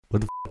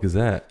fuck is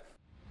that?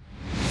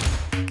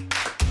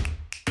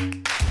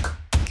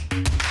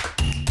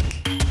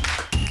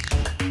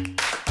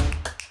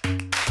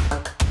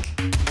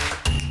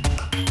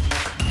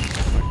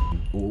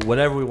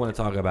 Whatever we want to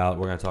talk about,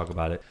 we're going to talk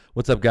about it.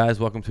 What's up, guys?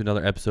 Welcome to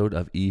another episode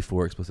of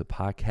E4 Explicit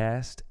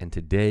Podcast. And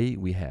today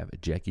we have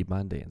Jackie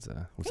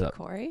Bondanza. What's up?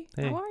 Corey.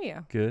 Hey. How are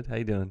you? Good. How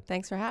you doing?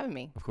 Thanks for having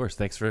me. Of course.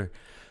 Thanks for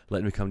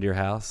letting me come to your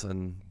house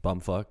in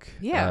bumfuck,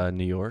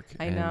 New York.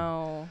 I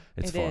know.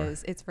 It's far.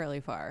 It's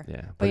really far.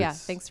 Yeah. But yeah,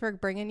 thanks for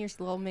bringing your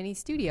little mini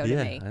studio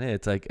to me. Yeah, I know.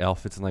 It's like all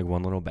fits in like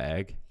one little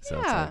bag. So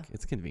Yeah.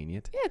 it's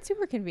convenient. Yeah, it's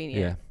super convenient.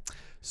 Yeah.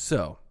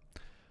 So,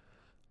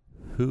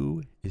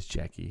 who is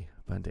Jackie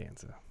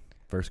Bondanza?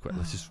 First question.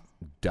 Let's just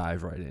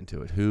dive right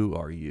into it. Who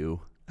are you?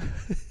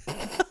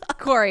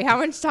 Corey, how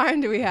much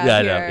time do we have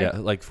Yeah, here? I know. Yeah,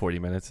 like 40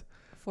 minutes.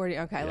 40.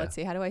 Okay, Yeah. let's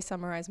see. How do I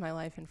summarize my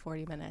life in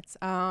 40 minutes?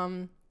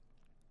 I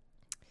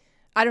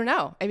don't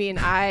know. I mean,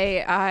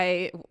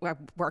 I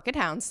work at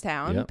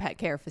Houndstown Yep. Pet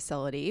Care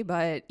Facility,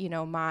 but you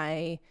know,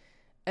 my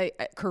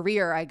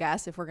career, I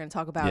guess, if we're going to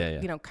talk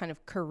about, you know, kind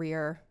of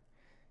career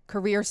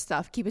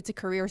stuff, keep it to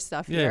career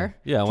stuff here.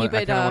 Yeah, I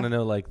kind of want to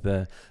know like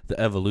the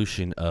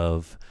evolution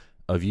of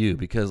you,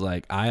 because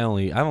like I've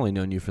only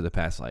known you for the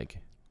past like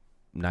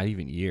not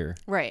even year.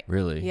 Right.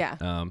 Really.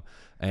 Yeah.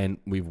 And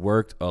we've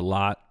worked a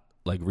lot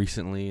like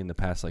recently in the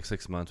past like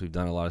 6 months. We've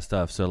done a lot of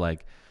stuff. So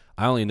like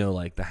I only know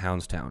like the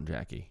Houndstown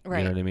Jackie. Right.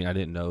 You know what I mean? I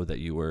didn't know that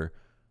you were,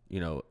 you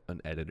know,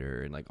 an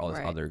editor and like all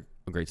this other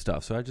great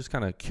stuff. So I'm just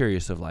kind of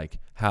curious of like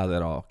how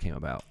that all came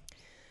about.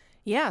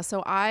 Yeah,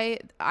 so I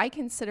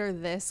consider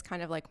this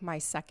kind of like my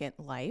second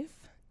life,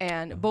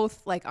 and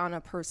both like on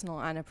a personal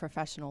and a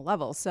professional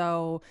level.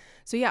 So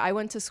yeah, I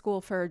went to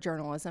school for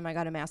journalism. I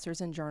got a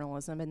master's in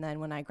journalism, and then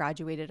when I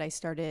graduated, I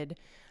started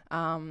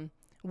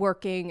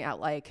working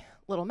at like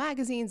little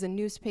magazines and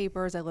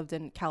newspapers. I lived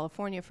in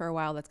California for a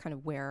while. That's kind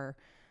of where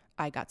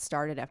I got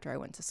started after I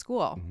went to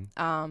school.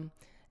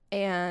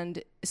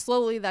 And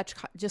slowly that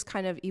just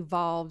kind of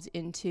evolved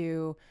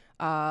into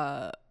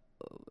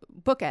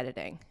book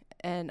editing.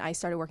 And I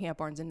started working at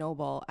Barnes &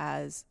 Noble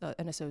as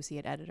an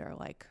associate editor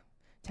like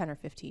 10 or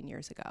 15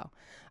 years ago.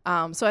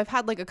 So I've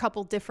had like a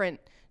couple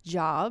different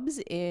jobs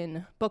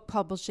in book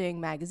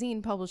publishing,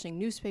 magazine publishing,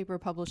 newspaper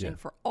publishing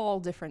for all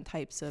different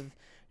types of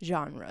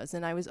genres.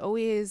 And I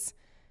always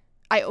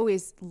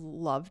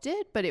loved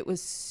it, but it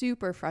was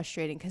super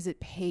frustrating because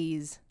it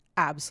pays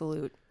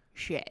absolute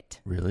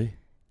shit. Really?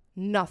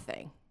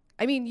 Nothing.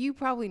 I mean, you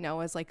probably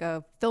know as like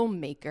a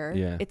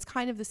filmmaker, it's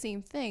kind of the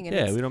same thing.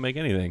 And we don't make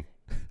anything.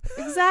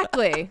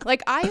 Exactly.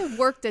 Like I have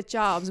worked at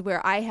jobs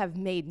where I have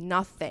made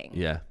nothing.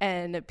 Yeah.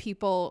 And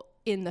people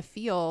in the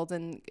field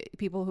and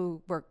people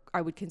who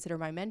I would consider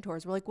my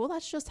mentors were like, well,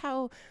 that's just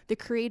how the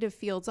creative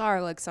fields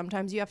are. Like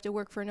sometimes you have to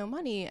work for no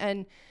money.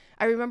 And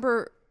I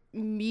remember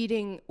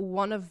meeting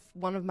one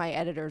of my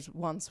editors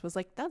once was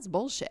like, that's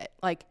bullshit.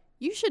 Like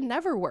you should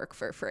never work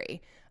for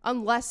free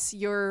unless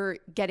you're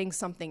getting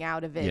something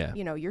out of it,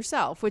 you know,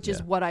 yourself, which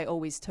is what I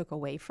always took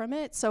away from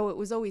it. So it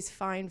was always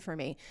fine for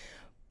me.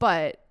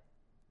 But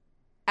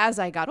as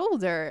I got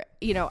older,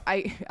 you know,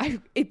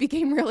 it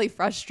became really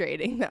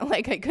frustrating that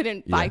like I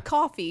couldn't buy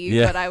coffee,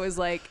 but I was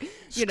like,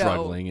 you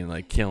struggling and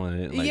like killing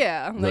it. Like,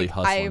 really like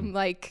hustling. I'm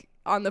like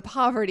on the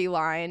poverty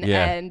line,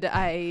 and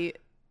I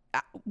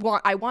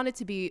wanted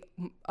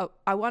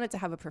to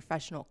have a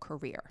professional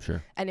career.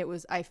 Sure. And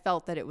I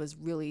felt that it was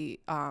really,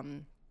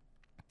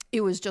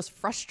 it was just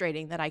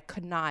frustrating that I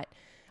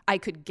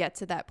could get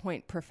to that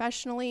point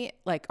professionally,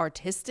 like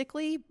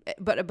artistically,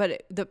 but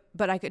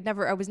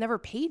I was never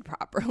paid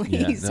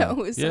properly. So it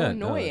was so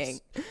annoying.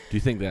 Do you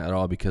think that at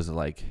all because of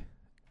like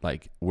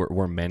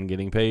were men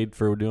getting paid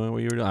for doing what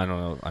you were doing? I don't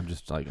know. I'm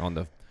just like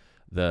on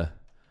the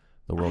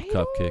World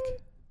Cup kick.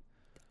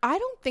 I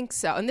don't think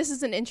so. And this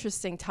is an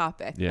interesting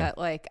topic that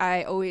like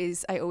I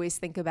always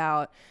think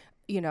about,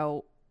 you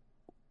know,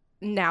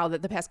 now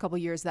that the past couple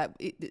of years that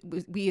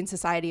we in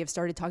society have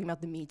started talking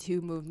about the Me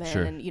Too movement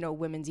and, you know,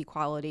 women's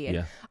equality.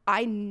 And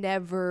I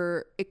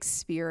never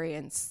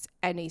experienced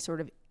any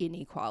sort of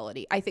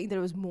inequality. I think that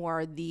it was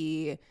more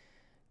the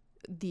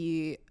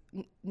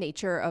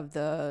nature of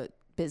the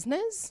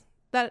business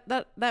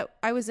that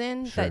I was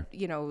in that,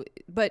 you know,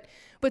 but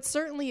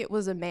certainly it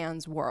was a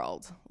man's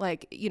world.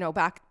 Like, you know,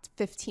 back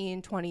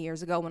 15, 20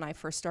 years ago when I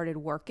first started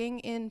working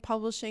in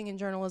publishing and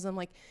journalism,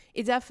 like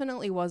it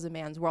definitely was a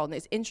man's world. And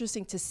it's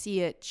interesting to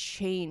see it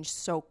change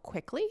so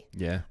quickly.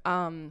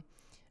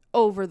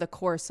 Over the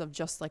course of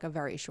just like a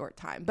very short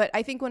time. But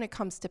I think when it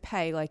comes to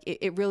pay, like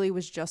it really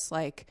was just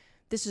like,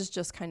 this is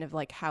just kind of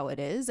like how it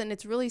is. And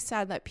it's really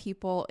sad that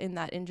people in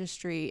that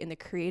industry, in the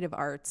creative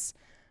arts,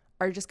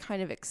 are just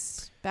kind of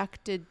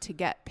expected to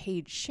get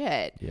paid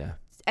shit. Yeah.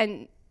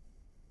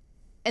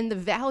 And the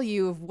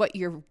value of what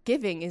you're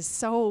giving is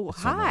so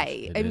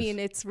high. I mean,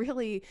 it's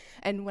really,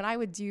 and when I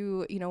would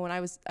do, you know, when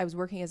I was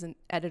working as an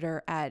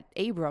editor at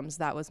Abrams,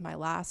 that was my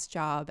last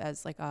job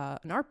as like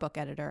an art book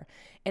editor.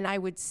 And I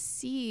would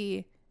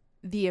see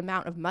the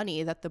amount of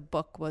money that the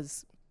book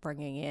was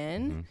bringing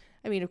in.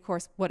 I mean, of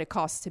course, what it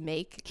costs to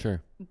make.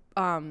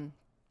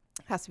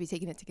 has to be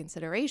taken into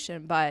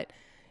consideration. But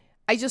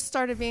I just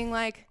started being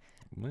like,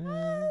 the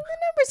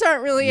numbers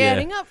aren't really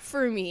adding up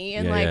for me.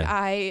 And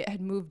I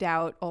had moved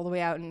out all the way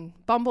out in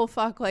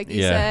Bumblefuck, like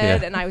you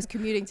said, and I was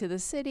commuting to the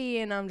city,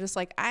 and I'm just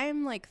like,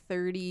 I'm like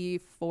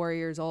 34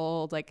 years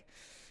old. Like,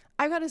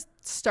 I got to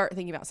start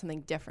thinking about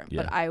something different.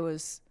 But I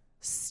was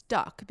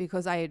stuck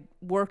because I had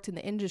worked in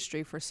the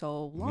industry for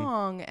so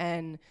long.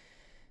 And,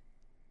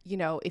 you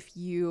know,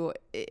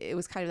 it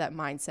was kind of that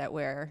mindset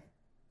where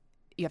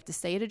you have to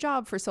stay at a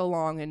job for so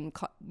long and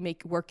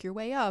work your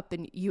way up,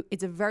 and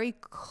it's a very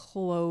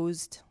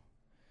closed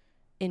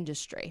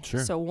industry.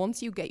 Sure. So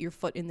once you get your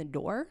foot in the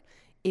door,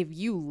 if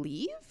you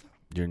leave,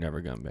 you're never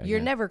going back.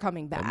 You're never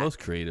coming back. Most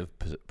creative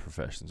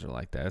professions are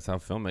like that. That's how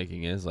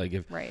filmmaking is. Like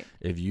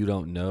if you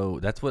don't know,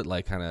 that's what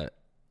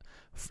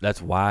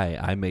that's why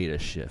I made a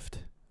shift.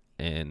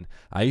 And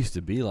I used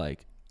to be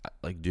like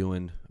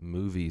doing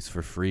movies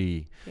for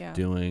free,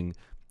 doing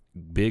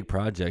big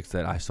projects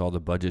that I saw the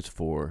budgets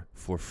for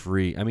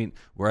free. I mean,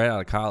 right out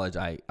of college,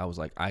 I was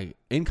like,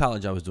 in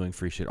college I was doing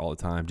free shit all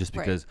the time just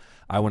because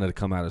I wanted to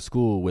come out of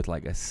school with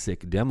like a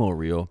sick demo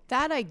reel.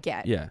 That I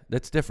get. Yeah,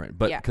 that's different.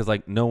 But because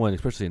like no one,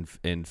 especially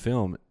in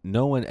film,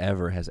 no one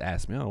ever has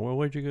asked me, oh, well,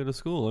 where'd you go to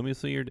school? Let me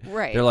see your.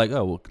 Right. They're like,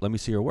 oh, well, let me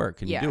see your work.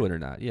 Can you do it or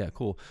not? Yeah,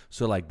 cool.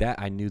 So like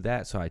that, I knew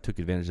that, so I took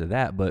advantage of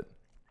that. But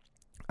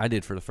I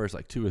did for the first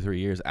like 2 or 3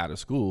 years out of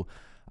school.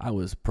 I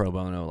was pro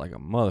bono like a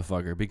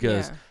motherfucker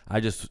because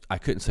I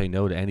couldn't say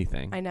no to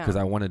anything. I know. Because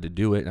I wanted to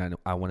do it, and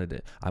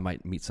I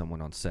might meet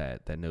someone on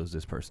set that knows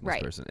this person,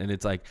 and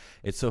it's like,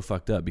 it's so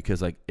fucked up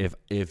because like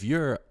if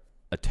you're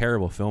a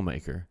terrible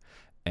filmmaker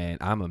and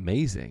I'm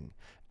amazing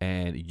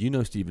and you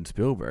know Steven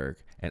Spielberg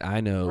and I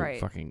know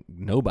fucking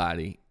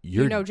nobody,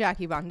 you know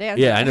Jackie Von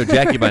Danza. Yeah, I know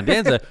Jackie Von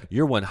Danza.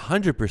 You're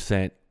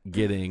 100%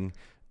 getting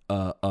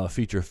a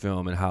feature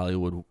film in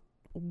Hollywood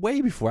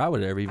way before I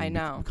would ever even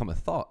become a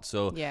thought.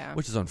 So,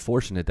 which is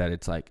unfortunate that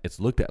it's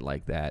looked at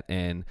like that.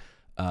 And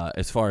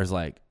as far as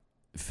like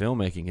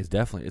filmmaking is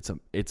definitely,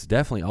 it's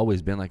definitely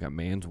always been like a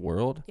man's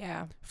world.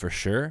 Yeah, for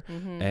sure.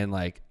 Mm-hmm. And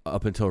like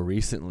up until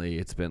recently,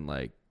 it's been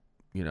like,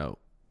 women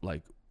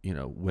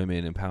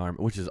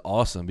empowerment, which is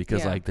awesome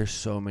because like there's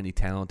so many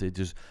talented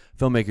just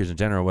filmmakers in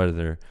general, whether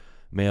they're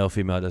male,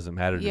 female, doesn't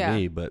matter to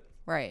me. But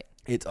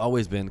it's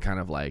always been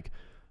kind of like,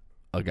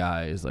 a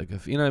guy is like,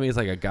 you know what I mean? It's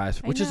like a guy's,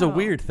 which is a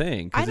weird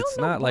thing because it's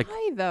not like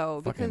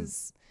though,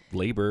 because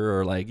labor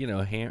or like, I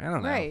don't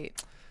know. Right.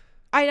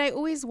 I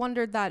always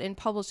wondered that in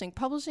publishing.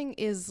 Publishing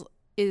is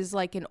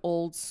like an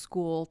old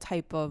school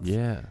type of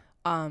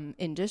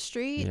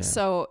industry. Yeah.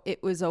 So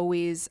it was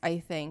always, I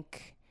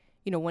think,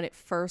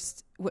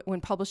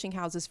 when publishing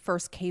houses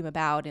first came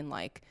about in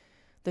like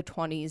the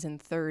 20s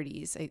and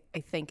 30s, I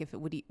think if it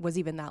was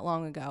even that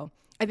long ago,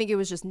 I think it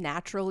was just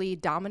naturally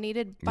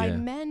dominated by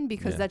men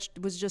because that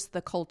was just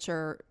the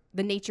culture,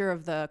 the nature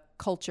of the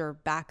culture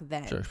back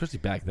then. Sure, especially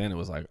back then, it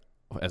was like,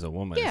 as a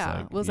woman,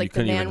 it was like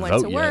the man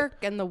went to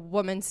work and the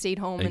woman stayed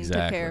home and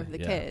took care of the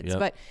kids. Yep.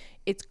 But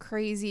it's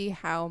crazy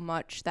how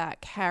much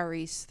that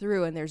carries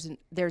through, and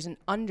there's an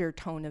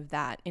undertone of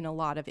that in a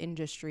lot of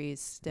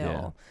industries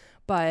still.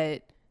 Yeah.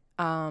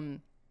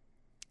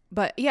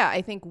 But yeah,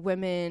 I think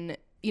women,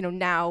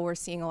 now we're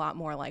seeing a lot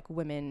more like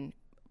women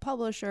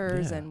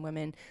publishers and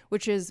women,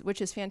 which is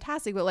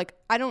fantastic. But like,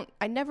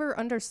 I never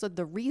understood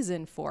the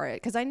reason for it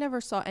because I never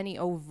saw any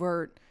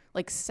overt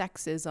like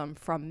sexism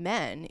from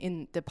men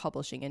in the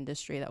publishing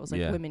industry that was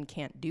like, women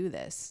can't do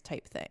this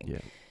type thing. Yeah.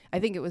 I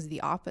think it was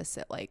the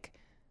opposite. Like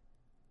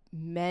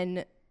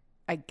men,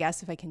 I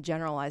guess if I can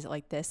generalize it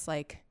like this,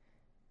 like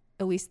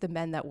at least the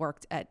men that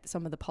worked at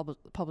some of the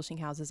publishing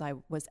houses I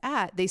was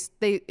at,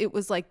 it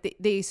was like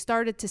they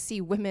started to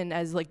see women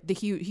as like the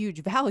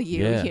huge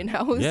value,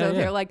 So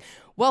they're like,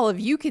 well, if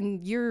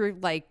you're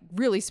like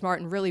really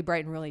smart and really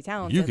bright and really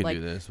talented, you can like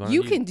do this.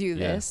 you can do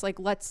this. Like,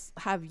 let's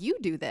have you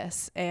do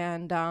this.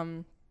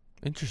 And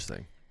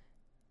interesting.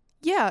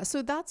 Yeah,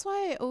 so that's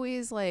why I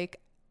always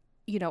like,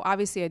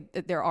 obviously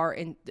there are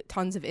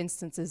tons of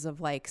instances of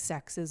like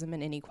sexism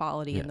and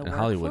inequality in the workforce.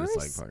 Hollywood is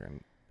like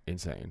fucking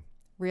insane.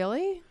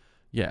 Really?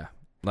 Yeah,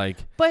 like,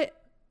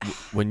 but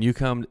when you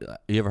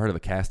ever heard of a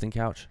casting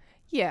couch?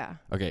 Yeah.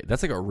 Okay,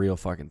 that's like a real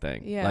fucking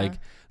thing. Yeah. Like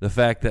the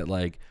fact that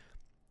like,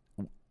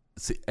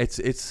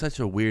 it's such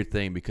a weird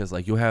thing because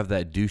like you'll have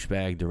that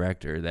douchebag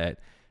director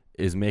that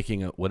is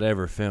making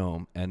whatever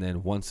film and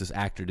then wants this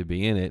actor to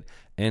be in it,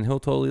 and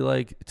he'll totally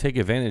like take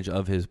advantage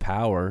of his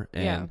power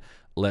and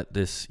let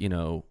this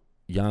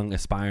young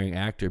aspiring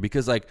actor,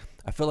 because like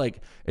I feel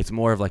like it's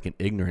more of like an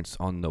ignorance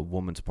on the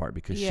woman's part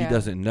because she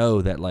doesn't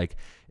know that like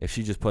if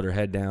she just put her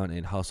head down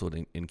and hustled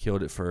and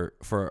killed it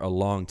for a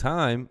long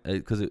time,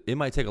 because it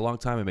might take a long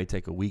time, it may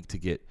take a week to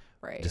get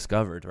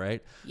discovered,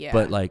 right? Yeah.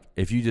 But like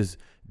if you just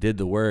did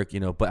the work,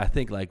 but I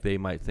think like they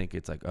might think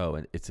it's like, oh,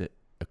 and it's a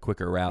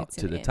quicker route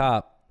to the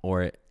top,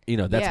 or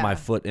that's my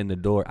foot in the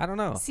door. I don't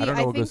know. See, I don't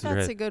know what think goes through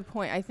that's a good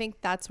point. I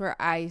think that's where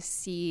I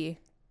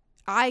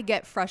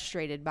get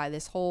frustrated by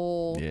this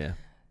whole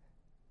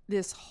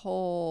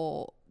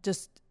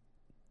just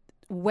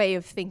way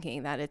of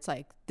thinking that it's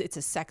like it's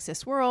a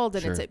sexist world,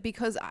 and sure. it's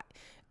because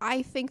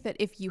I think that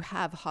if you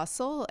have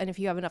hustle and if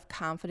you have enough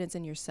confidence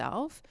in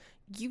yourself,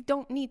 you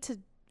don't need to.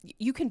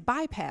 You can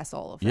bypass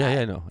all of that.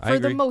 Yeah, no, I agree.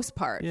 For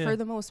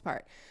the most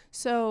part.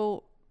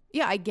 So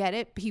yeah, I get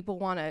it. People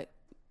want to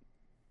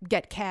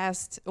get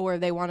cast or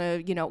they want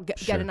to,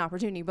 get an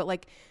opportunity, but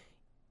like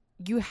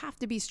you have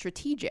to be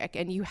strategic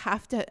and you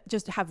have to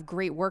just have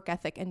great work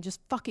ethic and just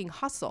fucking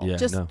hustle.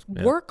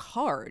 Work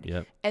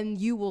hard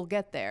and you will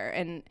get there.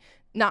 And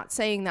not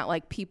saying that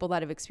like people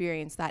that have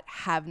experienced that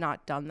have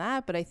not done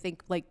that, but I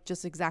think like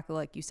just exactly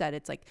like you said,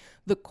 it's like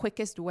the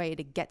quickest way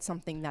to get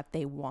something that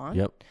they want.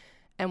 Yep.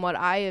 And what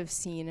I have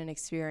seen and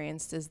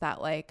experienced is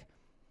that like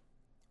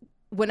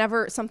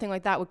whenever something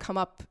like that would come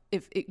up,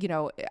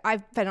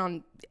 I've been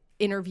on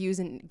interviews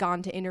and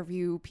gone to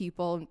interview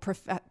people and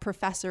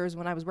professors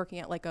when I was working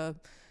at like a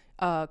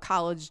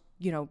college,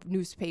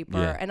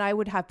 newspaper, and I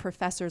would have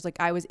professors, like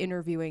I was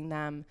interviewing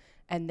them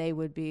and they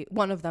would be,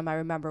 one of them I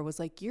remember was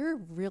like, "You're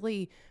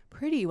really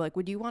pretty. Like,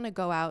 would you want to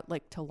go out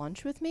like to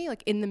lunch with me?"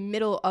 Like in the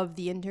middle of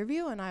the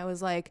interview. And I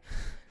was like,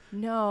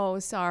 "No,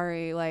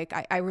 sorry. Like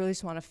I really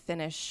just want to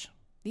finish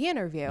the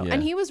interview."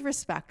 And he was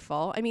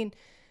respectful. I mean,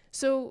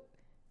 so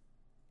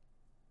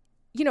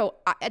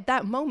at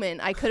that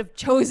moment, I could have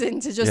chosen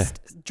to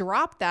just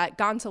drop that,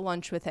 gone to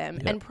lunch with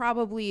him, and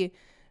probably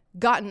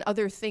gotten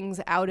other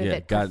things out of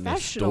it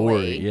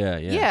professionally.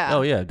 Yeah.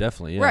 Oh, yeah,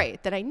 definitely. Yeah.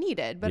 Right, that I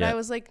needed. But I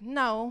was like,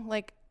 no,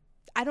 like,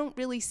 I don't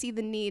really see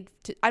the need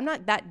to, I'm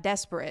not that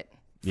desperate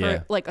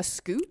for like a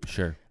scoop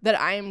that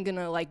I'm going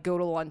to like go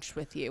to lunch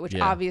with you, which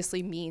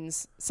obviously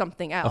means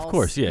something else. Of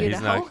course,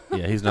 he's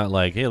not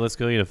like, "Hey, let's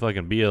go eat a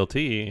fucking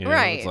BLT."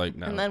 Right. It's like,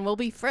 no. And then we'll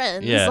be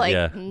friends.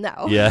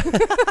 No. Yeah.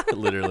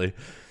 Literally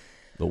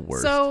the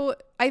worst. So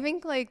I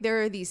think like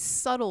there are these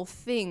subtle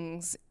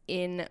things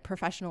in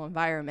professional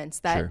environments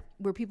that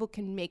where people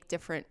can make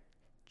different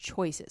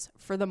choices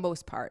for the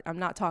most part. I'm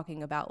not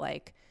talking about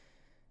like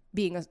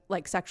being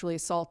like sexually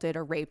assaulted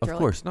or raped. Of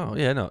course, like, no.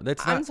 Yeah, no.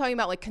 That's I'm talking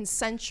about like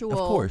consensual. Of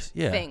course,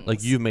 yeah. Things.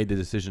 Like you made the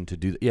decision to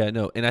do that. Yeah,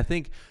 no. And I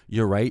think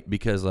you're right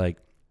because like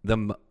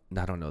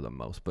I don't know the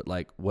most, but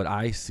like what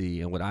I see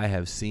and what I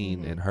have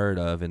seen and heard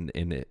of, and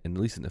at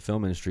least in the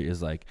film industry,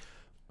 is like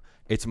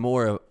it's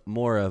more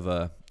of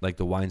a like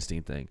the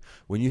Weinstein thing.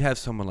 When you have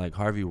someone like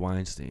Harvey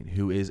Weinstein,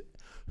 who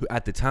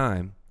at the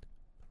time,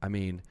 I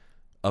mean,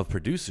 of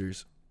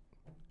producers.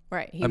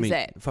 Right. He was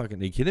it.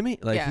 Fucking, are you kidding me?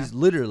 Like he's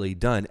literally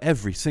done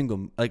every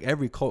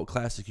cult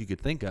classic you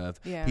could think of.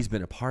 Yeah. He's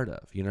been a part of.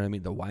 You know what I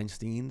mean? The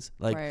Weinsteins,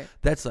 like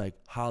that's like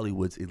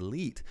Hollywood's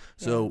elite.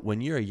 So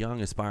when you're a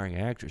young aspiring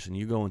actress and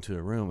you go into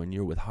a room and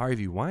you're with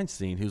Harvey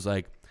Weinstein, who's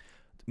like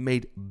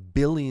made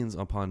billions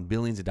upon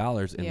billions of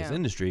dollars in this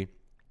industry,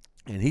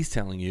 and he's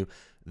telling you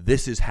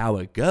this is how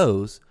it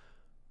goes,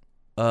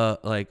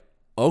 like.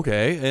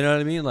 Okay, you know what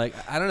I mean? Like,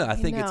 I don't know. I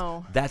think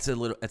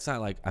it's not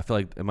like, I feel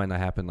like it might not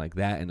happen like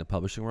that in the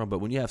publishing world, but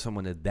when you have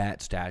someone of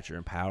that stature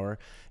and power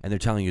and they're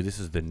telling you this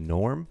is the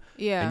norm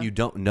and you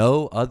don't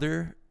know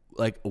other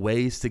like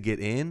ways to get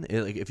in,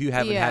 like if you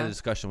haven't had a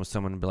discussion with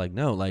someone and be like,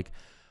 no, like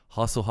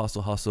hustle,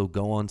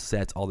 go on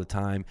sets all the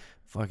time,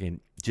 fucking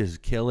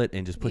just kill it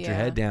and just put your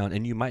head down,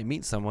 and you might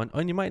meet someone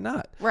and you might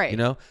not. Right. You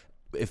know,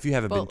 if you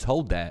haven't been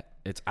told that,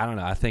 I don't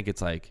know. I think it's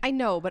like, I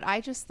know, but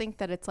I just think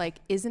that it's like,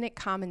 isn't it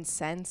common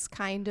sense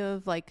kind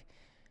of like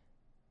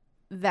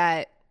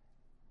that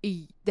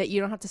you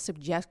don't have to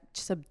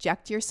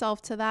subject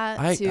yourself to that?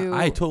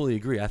 I totally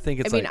agree. I think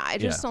it's I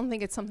just don't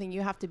think it's something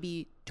you have to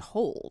be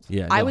told.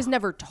 Yeah. No, I was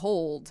never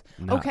told.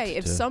 Okay.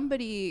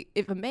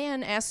 If a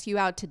man asks you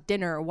out to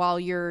dinner while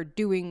you're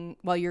being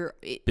on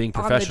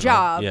the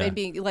job and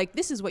being like,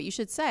 this is what you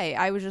should say.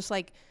 I was just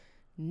like,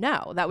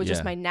 no, that was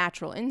just my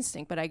natural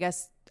instinct. But I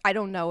guess, I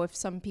don't know if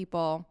some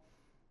people,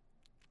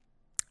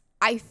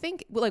 I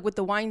think like with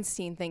the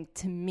Weinstein thing,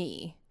 to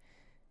me,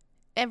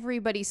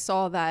 everybody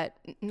saw that,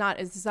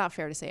 it's not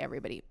fair to say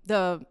everybody,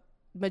 the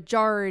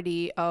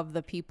majority of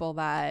the people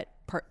that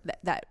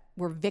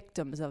were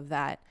victims of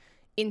that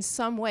in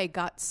some way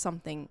got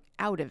something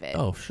out of it.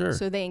 Oh, sure.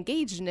 So they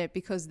engaged in it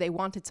because they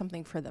wanted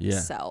something for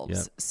themselves.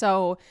 Yeah.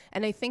 So,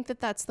 and I think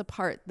that's the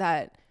part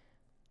that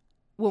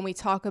when we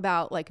talk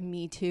about like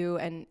Me Too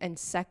and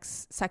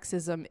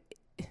sexism,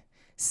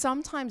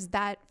 sometimes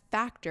that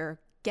factor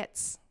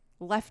gets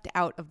left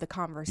out of the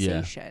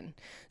conversation.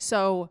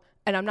 So,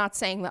 and I'm not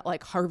saying that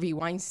like Harvey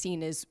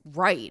Weinstein is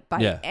right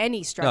by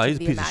any stretch of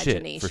the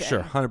imagination. He's a piece of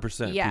shit, for sure.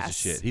 100% piece of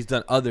shit. He's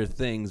done other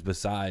things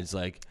besides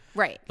like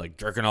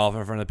jerking off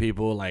in front of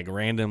people, like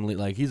randomly.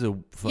 Like he's a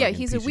fucking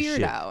he's a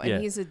weirdo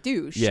and he's a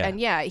douche. And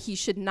he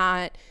should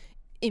not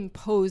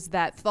impose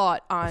that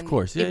thought on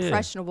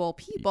impressionable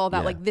people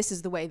that like this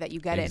is the way that you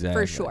get it,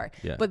 for sure.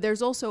 But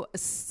there's also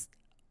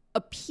a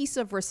piece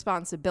of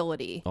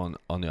responsibility on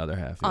the other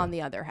half.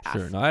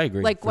 Sure, no, I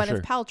agree. Like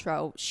Gwyneth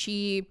Paltrow,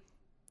 she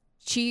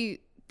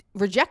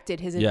rejected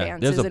his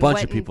advances. There's a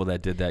bunch of people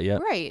that did that. Yeah,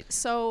 right.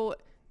 So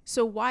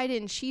So why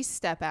didn't she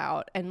step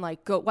out and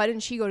like go? Why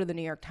didn't she go to the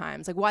New York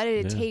Times? Like, why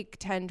did it take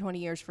 10, 20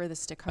 years for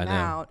this to come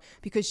out?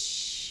 Because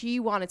she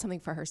wanted something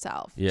for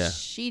herself. Yeah.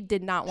 She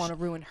did not want to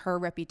ruin her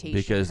reputation.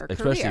 Because her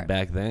especially career.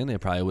 back then,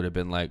 it probably would have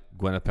been like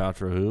Gwyneth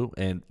Paltrow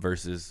and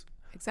versus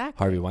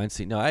Harvey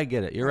Weinstein. No, I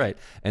get it. You're right.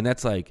 And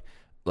that's like,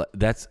 but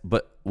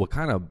what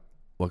kind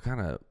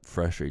of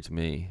frustrates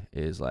me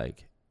is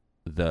like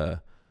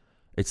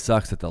it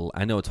sucks that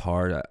I know it's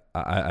hard.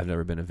 I've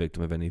never been a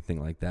victim of anything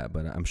like that,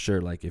 but I'm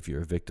sure like if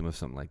you're a victim of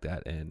something like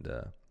that and,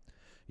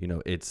 you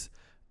know,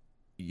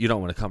 you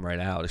don't want to come right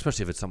out,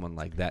 especially if it's someone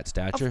like that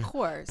stature. Of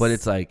course. But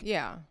it's like,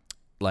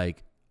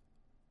 like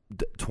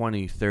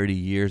 20, 30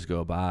 years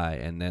go by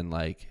and then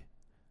like,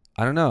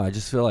 I don't know. I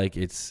just feel like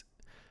it's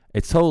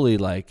totally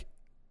like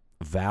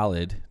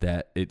valid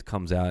that it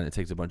comes out and it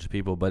takes a bunch of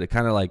people, but it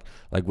kind of like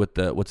with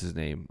what's his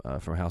name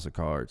from House of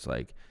Cards,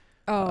 like,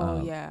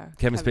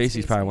 Kevin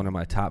Spacey's probably one of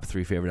my top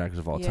 3 favorite actors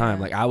of all time.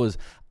 Like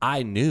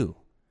I knew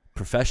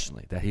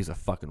professionally that he's a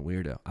fucking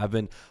weirdo. I've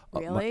been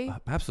really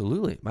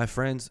absolutely. One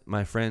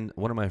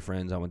of my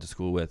friends I went to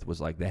school with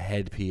was like the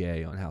head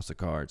PA on House of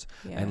Cards,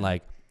 and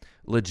like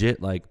legit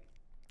like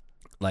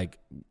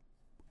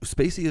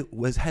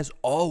Spacey has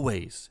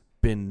always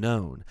been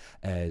known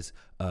as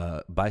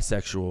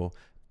bisexual.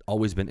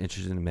 Always been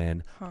interested in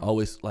men.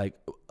 Always like,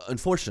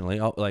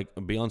 unfortunately, like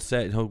be on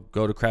set and he'll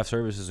go to craft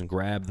services and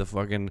grab the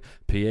fucking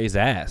PA's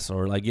ass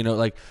or like, you know,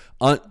 like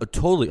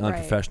totally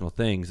unprofessional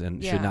things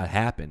and should not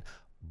happen.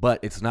 But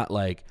it's not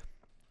like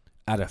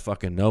out of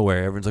fucking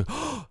nowhere. Everyone's like,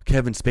 oh,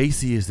 Kevin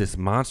Spacey is this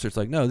monster. It's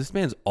like, no, this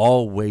man's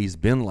always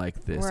been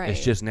like this. Right.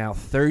 It's just now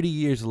 30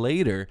 years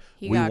later,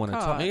 we want to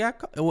talk. He got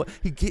caught.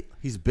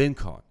 He's been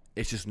caught.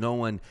 It's just no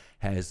one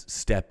has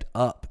stepped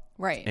up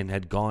and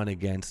had gone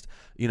against,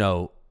 you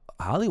know,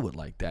 Hollywood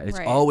like that. It's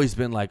always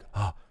been like,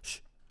 oh,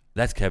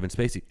 that's Kevin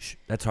Spacey.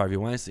 That's Harvey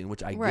Weinstein,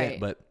 which I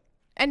get, but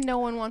and no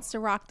one wants to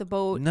rock the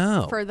boat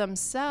for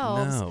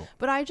themselves. No.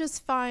 But I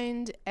just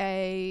find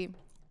a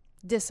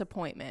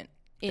disappointment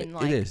in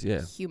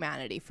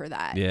humanity for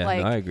that. Yeah,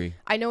 like, I agree.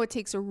 I know it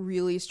takes a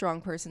really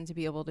strong person to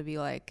be able to be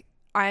like,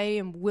 I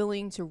am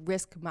willing to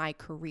risk my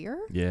career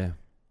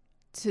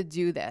to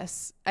do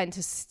this and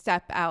to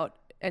step out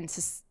and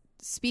to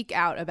speak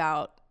out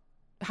about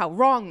how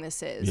wrong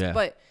this is. Yeah.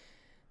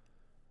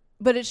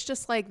 But it's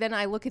just like, then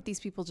I look at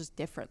these people just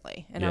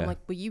differently and I'm like,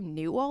 well, you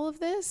knew all of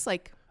this?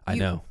 Like, I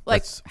know.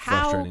 Like,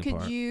 how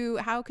could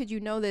you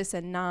know this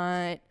and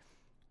not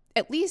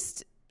at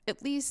least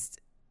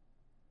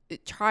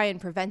try and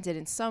prevent it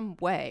in some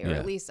way? Or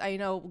at least, I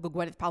know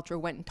Gwyneth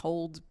Paltrow went and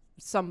told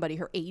somebody,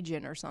 her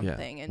agent or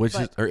something. Yeah.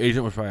 And her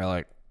agent was probably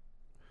like,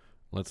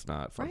 let's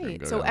not fucking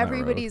go so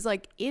everybody's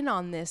like in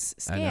on this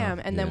scam,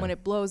 and then when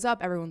it blows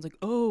up, everyone's like,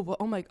 oh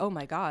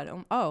my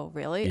god, oh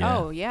really,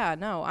 oh yeah,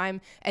 no,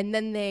 and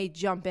then they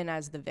jump in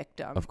as the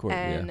victim, of course,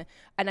 and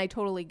I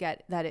totally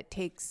get that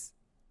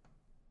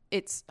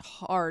it's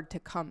hard to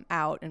come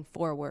out and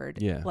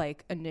forward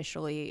like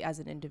initially as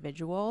an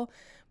individual,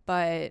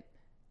 but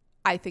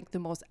I think the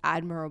most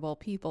admirable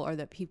people are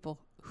the people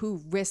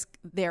who risk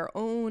their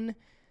own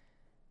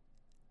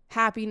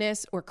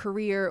happiness or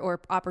career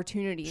or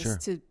opportunities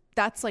to.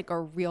 That's like a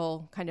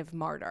real kind of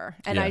martyr.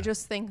 And I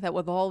just think that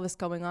with all this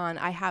going on,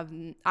 I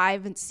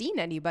haven't seen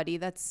anybody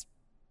that's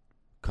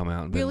come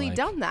out and really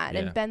done that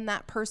and been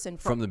that person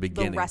from the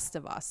beginning. The rest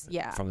of us.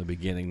 Yeah. From the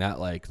beginning, not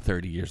like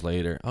 30 years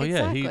later. Oh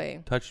exactly. Yeah, he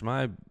touched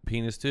my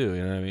penis too.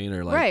 You know what I mean?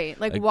 Or like,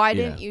 Like why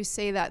didn't you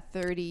say that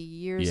 30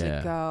 years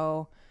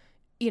ago?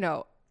 You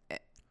know,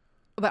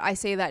 but I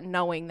say that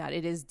knowing that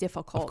it is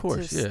difficult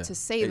to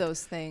say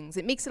those things.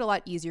 It makes it a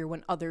lot easier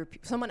when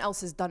someone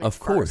else has done it. Of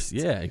course,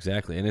 yeah,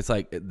 exactly. And it's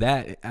like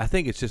that. I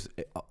think it's just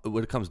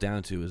what it comes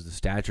down to is the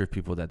stature of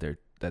people that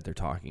they're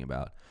talking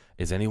about.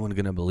 Is anyone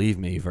going to believe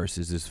me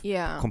versus this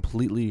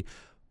completely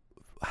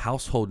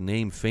household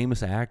name,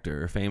 famous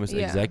actor or famous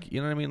exec?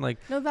 You know what I mean? Like,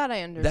 no, that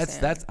I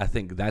understand. That's. I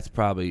think that's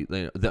probably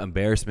the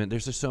embarrassment.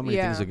 There's just so many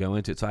things that go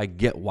into it. So I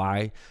get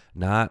why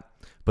not.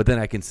 But then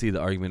I can see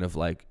the argument of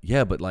like,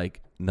 but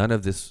like none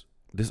of this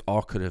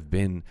all could have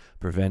been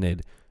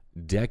prevented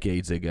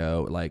decades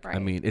ago. Like, I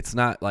mean, it's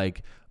not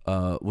like,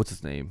 what's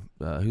his name?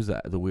 Who's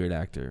that? The weird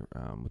actor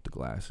with the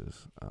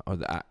glasses, or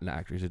the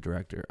actor? He's a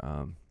director.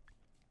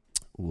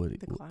 Woody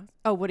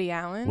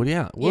Allen. Woody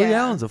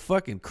Allen's a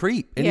fucking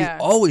creep, and he's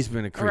always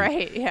been a creep.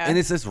 Right. Yeah. And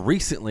it's just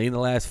recently in the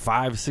last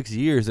 5-6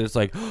 years that it's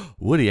like,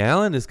 Woody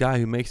Allen, this guy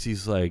who makes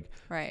these like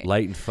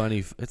light and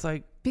funny. It's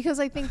like, because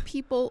I think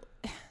people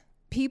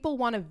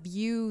want to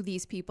view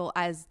these people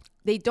as,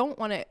 they don't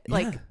want to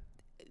like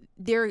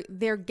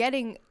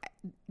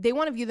they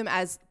want to view them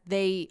as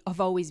they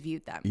have always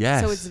viewed them.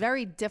 Yes. So it's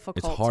very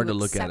difficult. It's hard to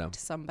look at them.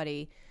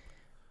 Somebody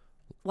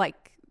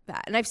like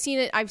that, and I've seen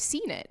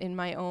it in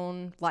my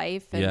own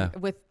life and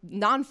with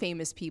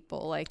non-famous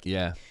people. Like,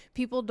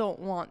 people don't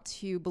want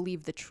to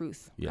believe the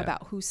truth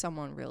about who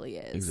someone really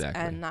is.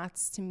 Exactly. And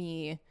that's, to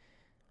me,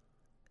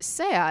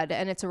 sad,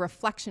 and it's a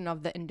reflection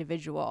of the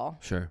individual.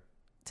 Sure.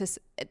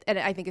 and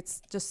I think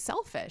it's just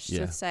selfish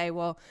to say,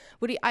 well,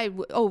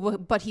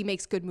 but he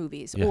makes good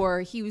movies,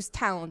 or he was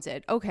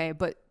talented. Okay,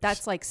 but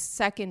that's like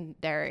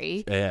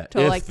secondary to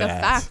like the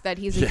fact that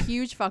he's a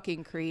huge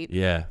fucking creep.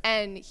 Yeah,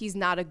 and he's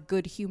not a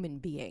good human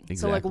being. Exactly.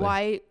 So like,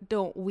 why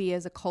don't we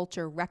as a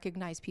culture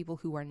recognize people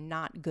who are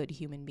not good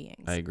human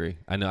beings? I agree.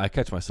 I know I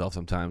catch myself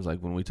sometimes, like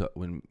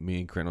when me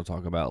and Corinne will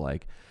talk about,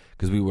 like,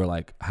 because we were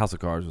like, House of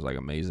Cards was like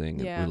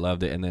amazing, and we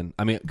loved it. And then,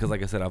 I mean, because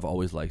like I said, I've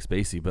always liked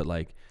Spacey, but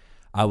like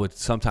I would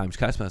sometimes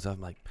catch myself,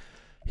 I'm like,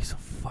 he's so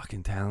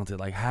fucking talented.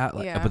 Like, how?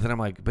 Like, but then I'm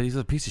like, but he's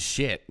a piece of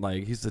shit.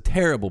 Like, he's a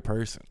terrible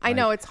person. I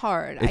know it's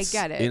hard. I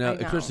get it. You know,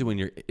 especially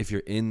when if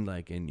you're in,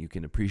 like, and you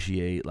can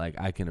appreciate, like,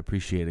 I can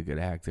appreciate a good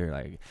actor.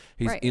 Like,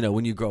 he's, you know,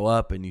 when you grow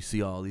up and you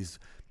see all these,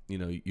 you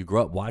know, you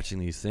grow up watching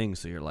these things,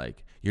 so you're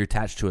like, you're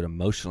attached to it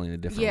emotionally in a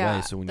different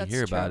way. So when you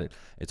hear about it,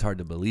 it's hard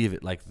to believe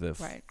it. Like the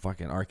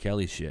fucking R.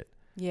 Kelly shit.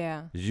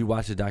 Yeah. Did you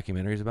watch the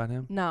documentaries about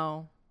him?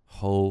 No.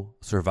 Whole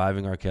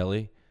Surviving R.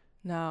 Kelly?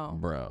 No.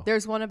 Bro.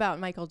 There's one about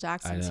Michael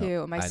Jackson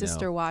too. My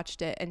sister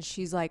watched it and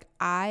she's like,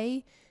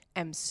 I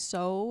am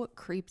so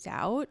creeped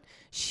out.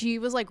 She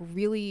was like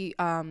really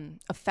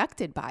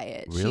affected by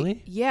it.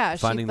 Really?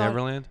 Finding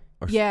Neverland?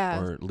 Or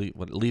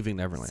Leaving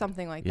Neverland?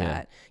 Something like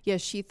that. Yeah,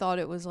 she thought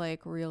it was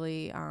like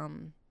really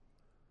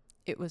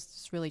it was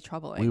just really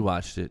troubling. We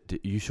watched it.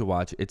 You should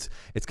watch it.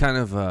 It's kind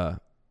of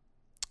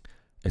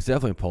it's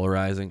definitely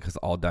polarizing because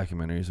all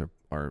documentaries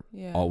are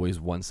always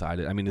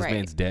one-sided. I mean, this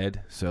man's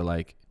dead, so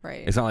like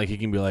it's not like he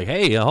can be like,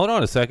 hey, hold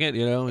on a second,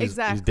 you know, he's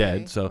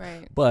dead. So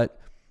but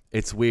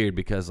it's weird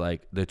because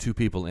like the two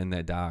people in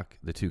that doc,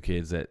 the two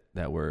kids that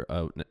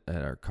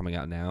are coming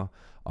out now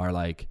are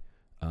like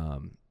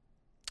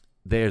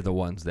they're the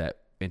ones that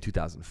in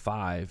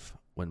 2005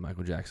 when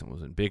Michael Jackson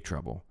was in big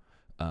trouble,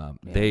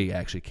 they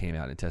actually came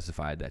out and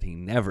testified that he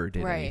never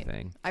did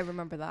anything. I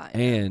remember that.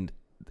 And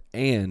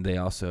they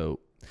also,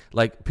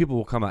 like, people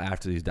will come out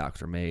after these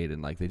docs are made,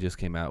 and like they just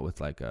came out with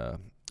like a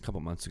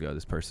couple months ago,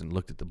 this person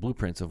looked at the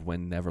blueprints of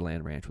when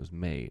Neverland Ranch was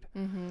made,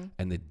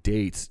 and the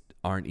dates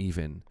aren't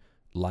even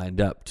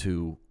lined up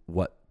to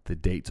what the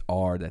dates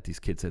are that these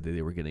kids said that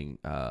they were getting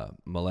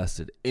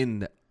molested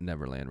in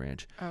Neverland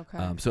Ranch.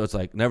 Okay. So it's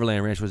like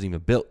Neverland Ranch wasn't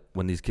even built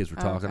when these kids were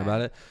talking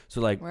about it.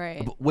 So like,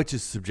 which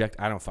is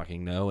I don't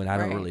fucking know, and I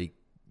don't really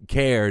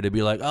care to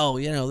be like, oh,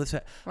 you know, this.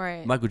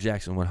 Michael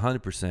Jackson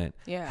 100%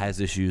 has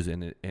issues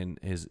and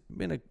has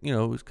been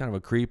he's kind of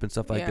a creep and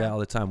stuff like that all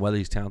the time. Whether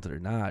he's talented or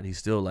not, he's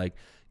still like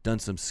done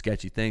some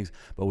sketchy things.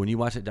 But when you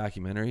watch that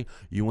documentary,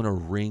 you want to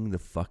wring the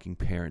fucking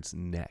parents'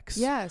 necks.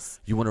 Yes.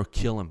 You want to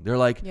kill them. They're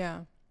like,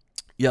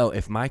 yo,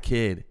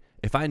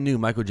 if I knew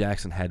Michael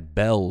Jackson had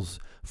bells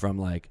from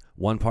like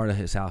one part of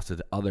his house to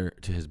the other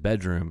to his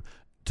bedroom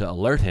to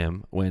alert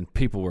him when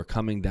people were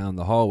coming down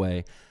the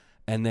hallway,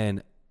 and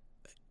then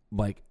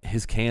like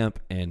his camp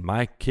and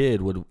my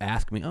kid would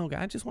ask me, oh,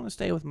 I just want to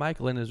stay with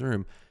Michael in his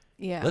room.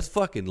 Yeah. Let's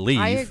fucking leave.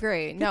 I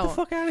agree. Get the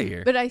fuck out of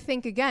here. But I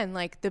think, again,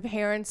 like the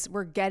parents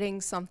were getting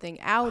something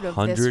out of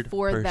this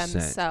for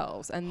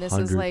themselves. And this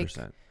 100%. Is like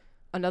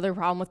another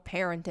problem with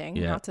parenting.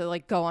 Yeah. Not to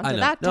like go on to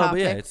that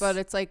topic, but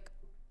it's like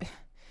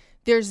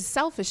there's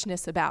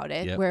selfishness about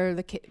it where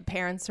the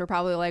parents are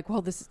probably like,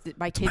 well,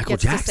 my kid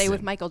gets to stay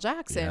with Michael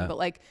Jackson. Yeah. But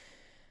like,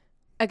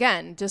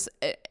 again, just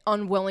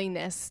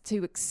unwillingness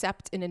to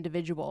accept an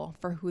individual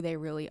for who they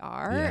really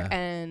are. Yeah.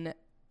 And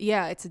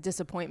it's a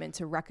disappointment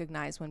to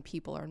recognize when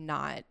people are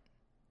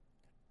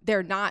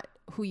they're not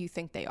who you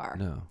think they are.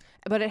 No.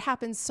 But it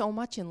happens so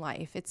much in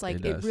life. It's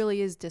like, it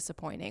really is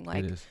disappointing,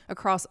 like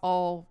across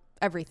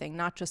everything,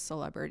 not just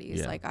celebrities.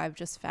 Yeah. Like I've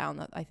just found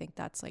that I think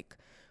that's like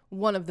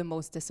one of the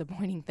most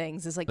disappointing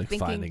things is like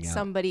thinking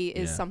somebody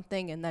is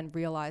something and then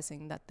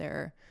realizing that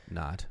they're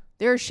not.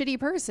 They're a shitty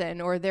person,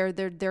 or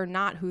they're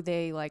not who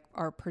they like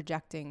are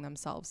projecting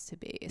themselves to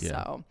be. Yeah.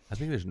 So I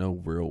think there's no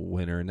real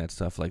winner in that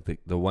stuff. Like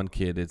the one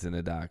kid that's in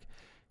the doc,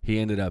 he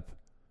ended up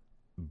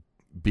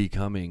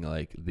becoming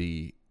like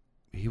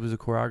he was a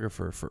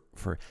choreographer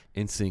for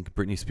NSYNC,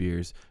 Britney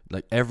Spears,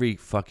 like every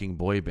fucking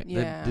boy band.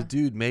 Yeah. The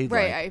dude made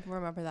I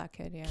remember that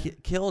kid. Yeah,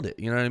 killed it.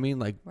 You know what I mean?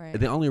 Like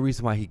the only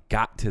reason why he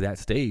got to that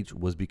stage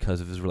was because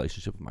of his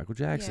relationship with Michael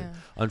Jackson.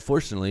 Yeah.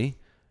 Unfortunately,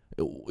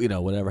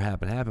 whatever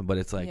happened. But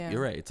it's like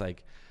you're right. It's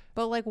like,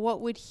 but like,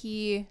 what would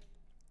he?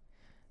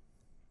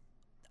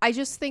 I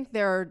just think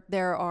there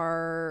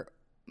are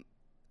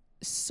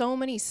so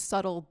many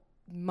subtle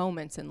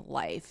moments in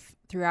life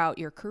throughout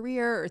your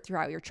career or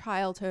throughout your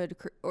childhood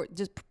or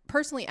just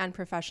personally and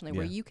professionally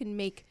where you can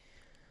make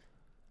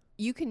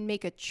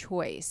a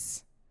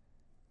choice,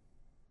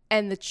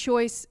 and the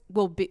choice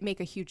will make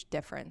a huge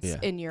difference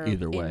in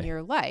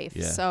your life.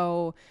 Yeah.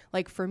 So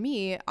like for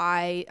me,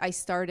 I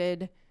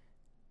started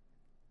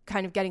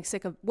kind of getting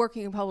sick of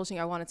working in publishing.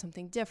 I wanted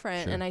something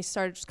different. Sure. And I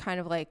started just kind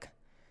of like,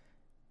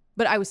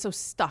 but I was so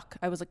stuck.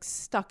 I was like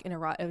stuck in a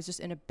rut. I was just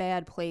in a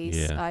bad place.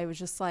 Yeah. I was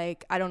just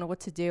like, I don't know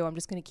what to do. I'm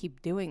just going to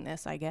keep doing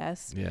this, I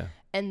guess. Yeah.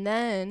 And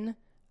then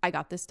I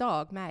got this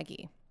dog,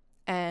 Maggie,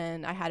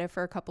 and I had it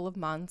for a couple of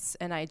months,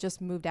 and I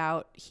just moved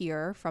out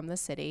here from the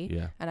city.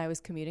 Yeah. And I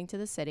was commuting to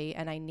the city,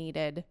 and I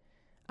needed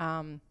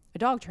a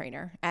dog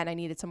trainer, and I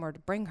needed somewhere to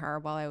bring her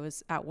while I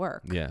was at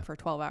work for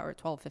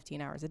 12,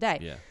 15 hours a day.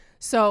 Yeah.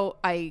 So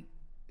I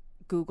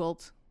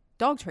Googled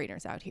dog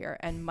trainers out here,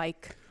 and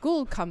Mike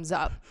Gould comes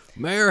up.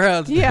 Mayor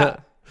has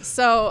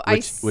So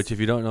which if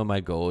you don't know my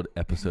gold,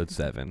 episode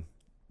 7,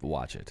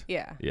 watch it.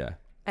 Yeah. Yeah.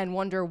 And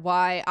wonder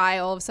why I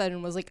all of a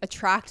sudden was like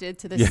attracted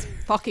to this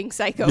fucking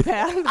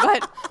psychopath.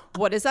 But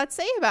what does that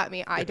say about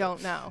me? I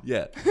don't know.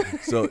 Yeah.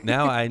 So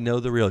now I know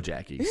the real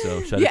Jackie.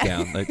 So shut it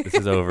down. Like, this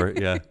is over.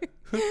 Yeah.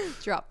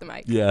 Drop the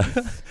mic.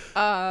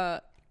 Yeah.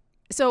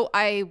 So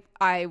I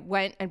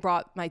went and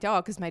brought my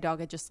dog because my dog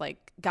had just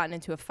like gotten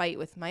into a fight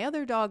with my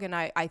other dog, and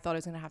I thought I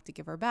was going to have to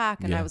give her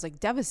back, and I was like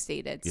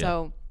devastated. Yeah.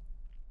 So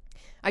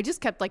I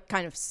just kept like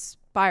kind of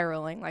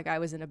spiraling. Like I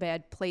was in a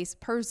bad place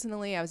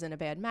personally. I was in a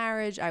bad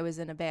marriage. I was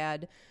in a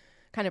bad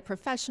kind of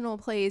professional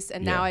place.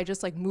 And now I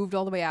just like moved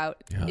all the way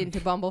out into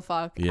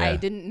Bumblefuck. Yeah. I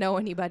didn't know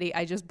anybody.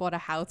 I just bought a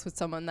house with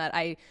someone that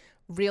I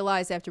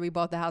realized after we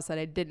bought the house that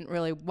I didn't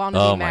really want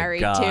to be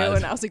married to.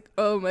 And I was like,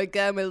 oh my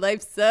God, my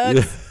life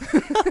sucks.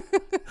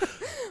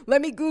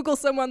 Let me Google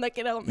someone that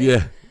can help me.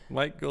 Yeah.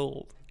 Mike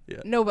Gould. Yeah.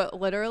 No, but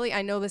literally,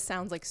 I know this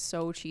sounds like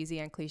so cheesy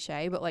and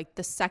cliche, but like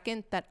the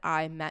second that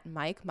I met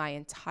Mike, my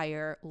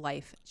entire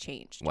life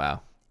changed.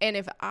 Wow. And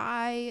if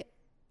I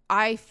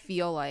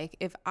feel like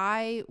if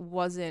I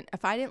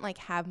didn't like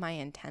have my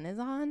antennas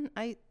on,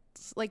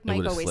 like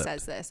Mike always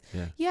says this.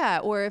 Yeah.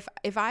 Or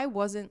if I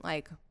wasn't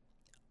like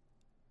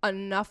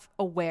enough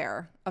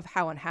aware of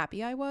how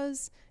unhappy I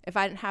was, if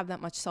I didn't have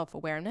that much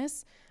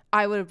self-awareness,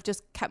 I would have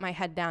just kept my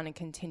head down and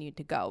continued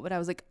to go. But I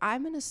was like,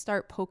 I'm going to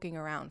start poking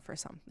around for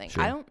something.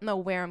 Sure. I don't know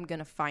where I'm going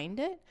to find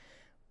it,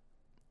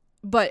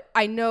 but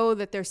I know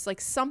that there's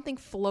like something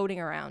floating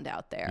around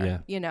out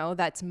there,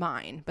 that's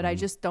mine, but I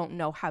just don't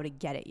know how to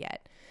get it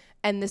yet.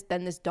 And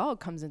then this dog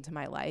comes into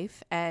my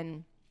life,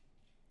 and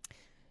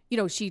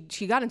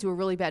she got into a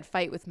really bad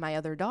fight with my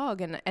other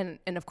dog, and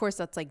of course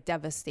that's like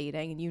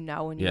devastating.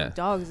 And when you have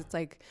dogs, it's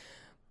like,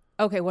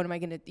 okay, what am I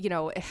going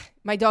to,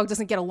 my dog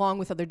doesn't get along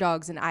with other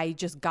dogs, and I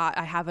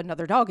have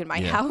another dog in my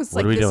house.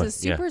 Like, this is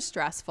super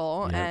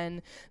stressful. Yeah.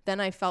 And then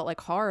I felt like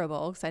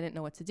horrible because I didn't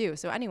know what to do.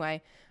 So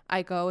anyway,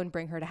 I go and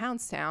bring her to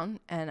Houndstown,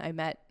 and I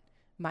met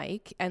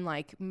Mike, and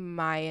like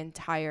my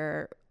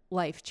entire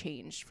life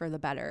changed for the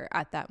better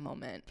at that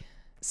moment.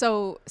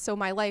 So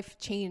my life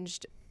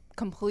changed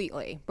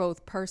completely,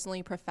 both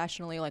personally,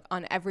 professionally, like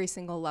on every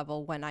single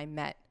level when I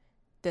met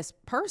this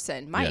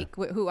person, Mike,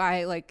 who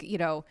I like,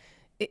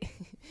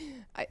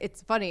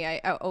 it's funny. I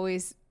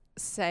always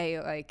say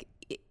like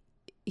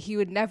he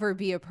would never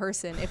be a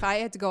person if I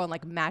had to go on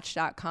like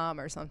Match.com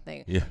or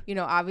something. Yeah.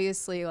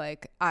 Obviously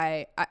like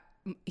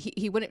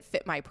he wouldn't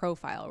fit my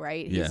profile,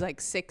 right? He's like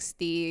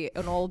 60,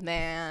 an old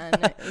man.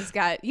 He's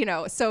got,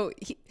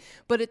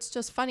 but it's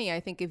just funny.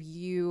 I think if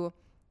you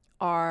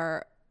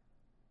are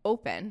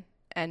open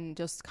and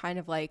just kind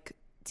of like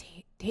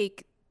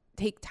take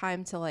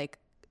time to like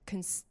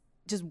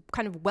just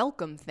kind of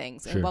welcome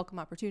things and welcome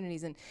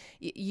opportunities. And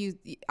you,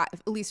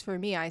 at least for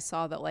me, I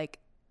saw that like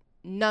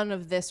none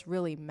of this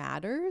really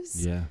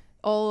matters. Yeah.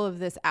 All of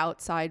this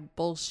outside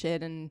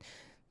bullshit and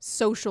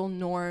social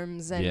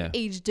norms and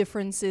age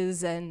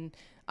differences and,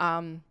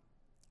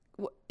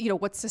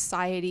 what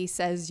society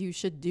says you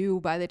should do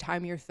by the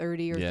time you're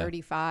 30 or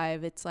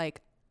 35. It's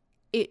like,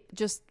 it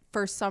just,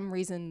 for some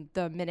reason,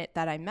 the minute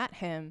that I met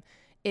him,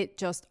 it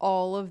just,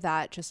 all of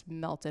that just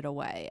melted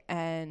away.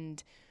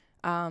 And,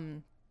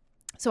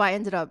 so I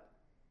ended up,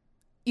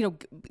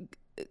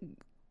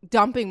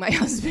 dumping my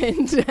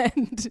husband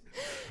and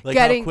like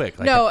getting how quick?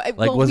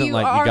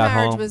 Our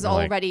marriage was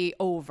already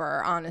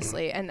over,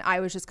 honestly, and I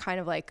was just kind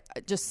of like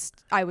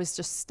I was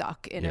just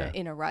stuck in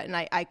a rut, and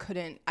I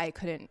couldn't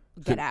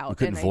get out. You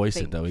couldn't voice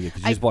it though,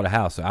 because you just bought a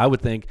house. So I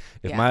would think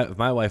if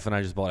my wife and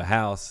I just bought a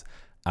house,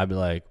 I'd be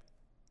like,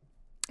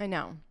 I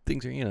know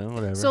things are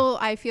whatever. So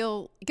I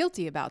feel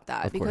guilty about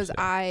that because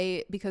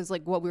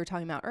like what we were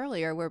talking about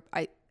earlier, where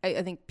I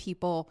think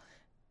people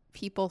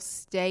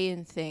stay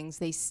in things,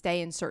 they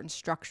stay in certain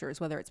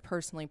structures, whether it's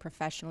personally,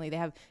 professionally, they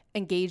have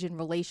engaged in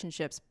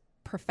relationships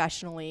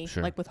professionally,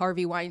 like with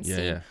Harvey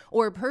Weinstein,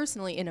 or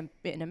personally in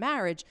a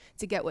marriage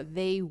to get what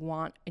they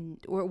want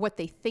or what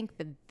they think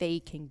that they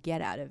can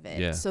get out of it.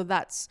 Yeah. So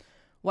that's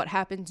what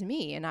happened to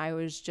me. And I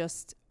was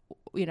just,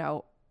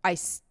 I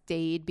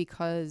stayed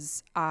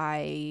because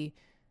I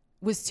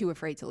was too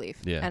afraid to leave.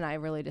 Yeah. And I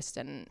really just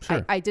didn't,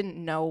 I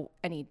didn't know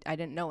any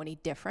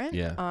different.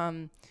 Yeah.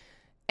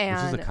 Which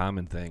is a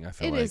common thing. I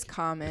feel like it is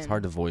common. It's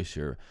hard to voice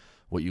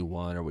what you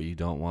want or what you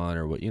don't want,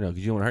 or what because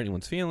you don't want to hurt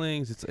anyone's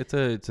feelings. It's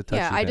a touchy thing.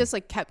 I just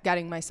like kept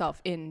getting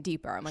myself in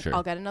deeper. I'm like,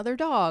 I'll get another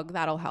dog,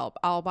 that'll help.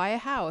 I'll buy a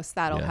house,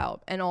 that'll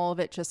help. And all of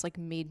it just like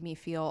made me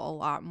feel a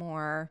lot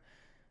more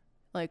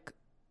like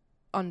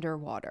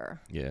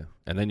underwater. Yeah,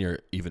 and then you're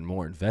even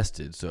more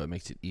invested, so it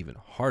makes it even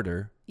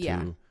harder.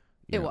 It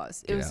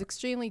was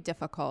extremely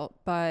difficult,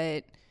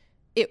 but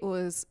it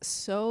was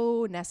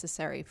so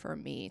necessary for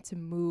me to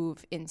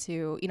move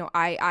into,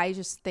 I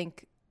just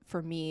think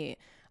for me,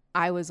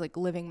 I was like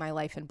living my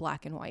life in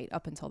black and white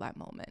up until that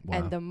moment. Wow.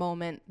 And the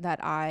moment that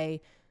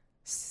I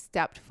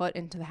stepped foot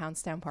into the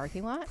Houndstown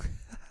parking lot,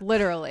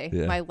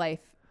 literally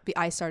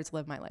I started to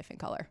live my life in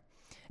color.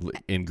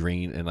 In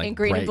green and like in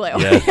green bright, and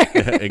blue.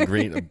 Yeah, in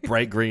green,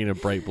 bright green and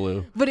bright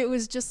blue. But it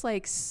was just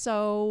like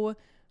so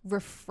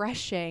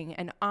refreshing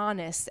and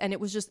honest, and it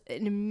was just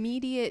an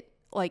immediate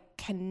like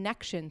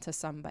connection to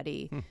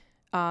somebody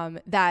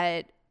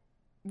that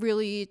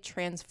really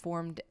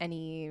transformed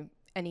any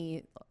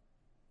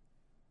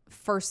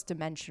first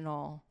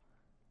dimensional.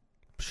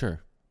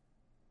 Sure.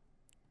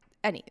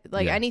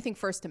 Anything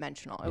first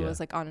dimensional. It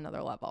was like on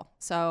another level.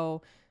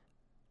 So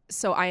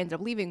I ended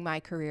up leaving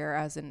my career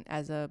as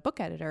a book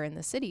editor in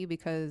the city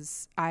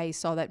because I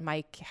saw that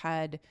Mike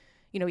had,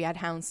 he had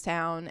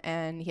Houndstown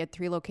and he had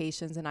 3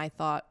 locations, and I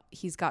thought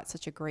he's got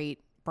such a great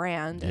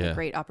brand and a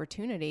great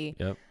opportunity.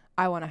 Yep.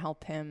 I want to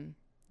help him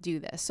do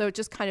this. So it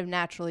just kind of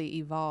naturally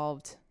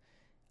evolved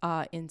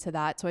into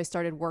that. So I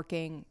started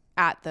working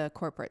at the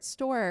corporate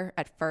store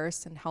at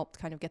first and helped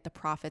kind of get the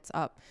profits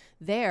up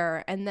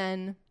there. And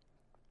then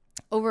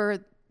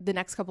over the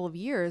next couple of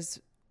years,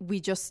 we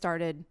just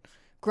started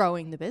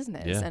growing the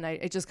business and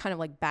I just kind of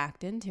like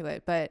backed into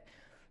it. But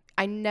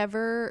I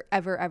never,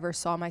 ever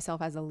saw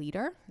myself as a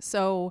leader.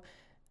 So,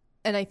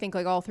 and I think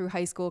like all through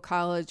high school,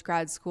 college,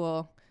 grad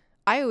school,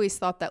 I always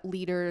thought that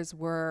leaders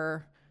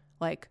were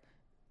like,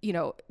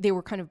 they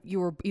were kind of, you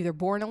were either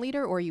born a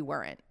leader or you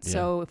weren't. Yeah.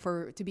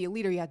 So to be a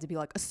leader, you had to be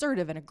like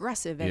assertive and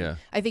aggressive. And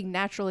I think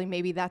naturally,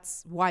 maybe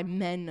that's why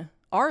men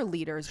are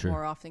leaders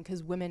more often,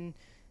 because women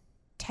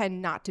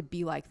tend not to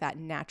be like that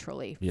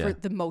naturally for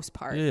the most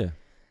part. Yeah.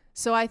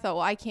 So I thought,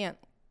 well, I can't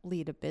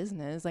lead a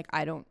business. Like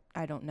I don't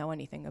know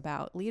anything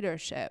about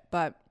leadership.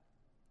 But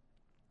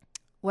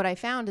what I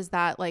found is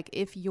that like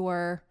if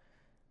you're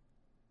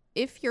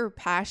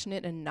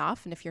passionate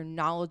enough and if you're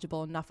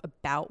knowledgeable enough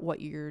about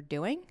what you're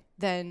doing,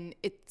 then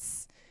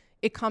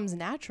it comes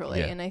naturally.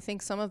 Yeah. And I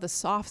think some of the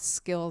soft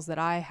skills that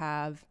I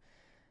have,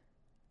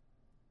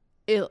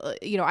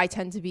 I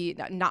tend to be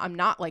I'm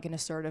not like an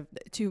assertive,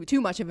 too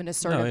much of an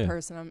assertive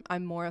person.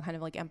 I'm more kind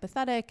of like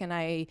empathetic, and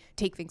I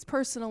take things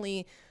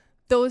personally.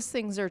 Those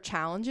things are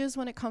challenges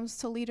when it comes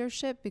to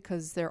leadership,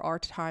 because there are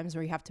times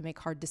where you have to make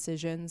hard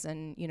decisions,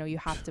 and you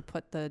have to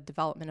put the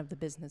development of the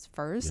business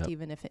first,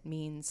 even if it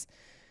means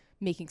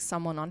making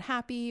someone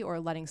unhappy or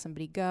letting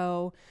somebody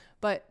go.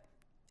 But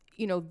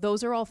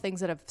those are all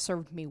things that have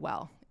served me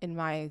well in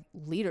my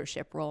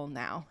leadership role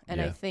now. And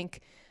I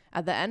think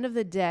at the end of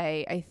the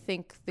day, I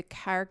think the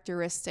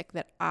characteristic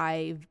that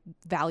I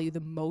value the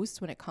most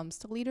when it comes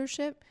to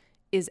leadership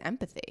is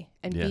empathy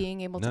and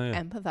being able to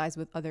empathize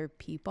with other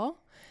people.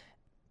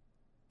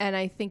 And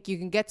I think you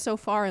can get so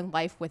far in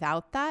life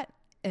without that.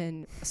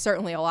 And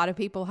certainly a lot of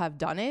people have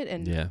done it,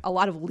 and a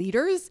lot of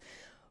leaders,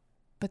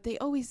 but they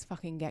always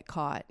fucking get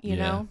caught, you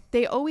know?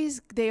 They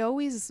always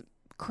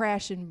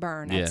crash and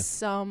burn at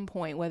some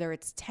point, whether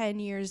it's 10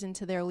 years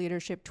into their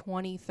leadership,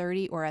 20,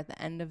 30, or at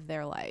the end of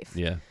their life.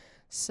 Yeah.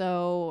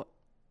 So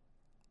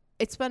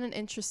it's been an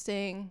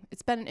interesting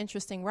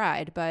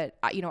ride, but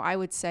I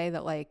would say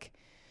that like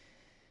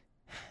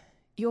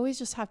you always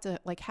just have to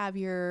like have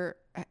your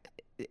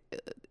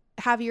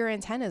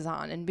antennas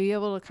on and be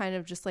able to kind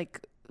of just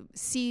like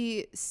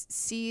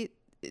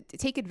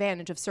take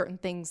advantage of certain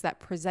things that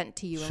present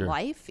to you in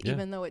life,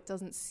 even though it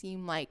doesn't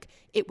seem like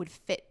it would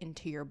fit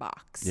into your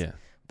box. Yeah.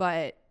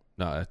 But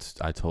no,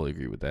 I totally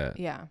agree with that.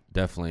 Yeah,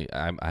 definitely.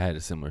 I had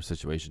a similar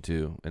situation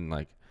too, and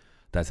like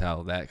that's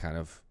how that kind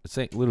of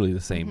literally the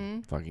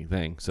same fucking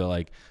thing. So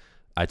like,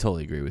 I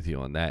totally agree with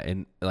you on that.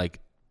 And like,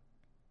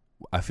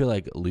 I feel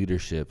like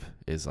leadership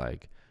is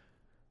like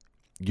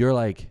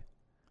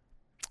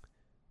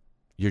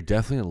you're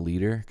definitely a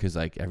leader, because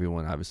like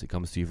everyone obviously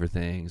comes to you for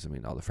things. I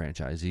mean, all the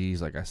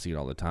franchisees, like I see it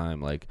all the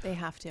time. Like they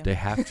have to. Yeah,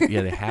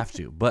 they have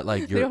to. But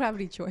like they don't have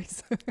any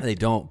choice. They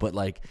don't. But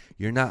like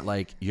you're not.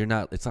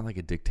 It's not like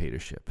a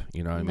dictatorship.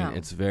 You know what I mean?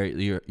 It's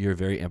you're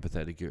very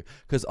empathetic.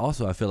 Because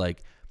also I feel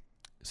like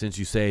since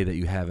you say that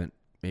you haven't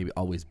maybe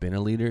always been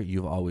a leader,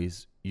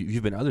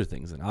 you've been other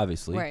things, and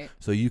obviously, right.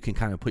 So you can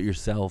kind of put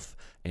yourself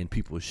in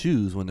people's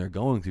shoes when they're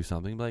going through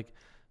something. Like,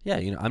 yeah,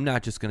 I'm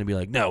not just going to be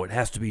like, no, it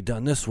has to be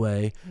done this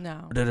way.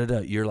 No.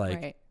 You're like,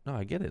 right. No,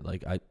 I get it.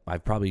 Like,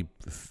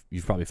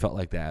 you've probably felt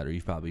like that, or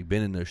you've probably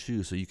been in their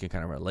shoes, so you can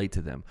kind of relate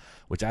to them,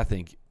 which I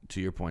think,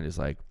 to your point, is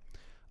like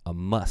a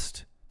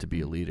must to be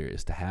a leader,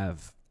 is to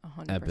have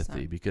 100%.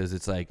 Empathy, because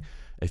it's like,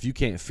 if you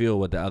can't feel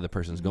what the other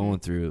person's going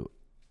through,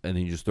 and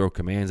then you just throw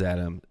commands at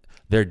them,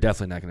 they're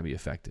definitely not going to be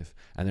effective,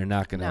 and they're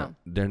not going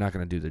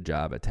to do the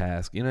job at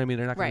task. You know what I mean?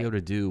 They're not going to be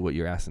able to do what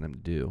you're asking them to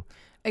do.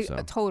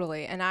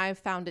 Totally. And I've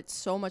found it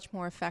so much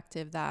more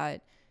effective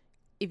that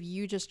if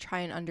you just try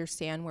and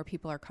understand where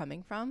people are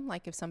coming from,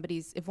 like if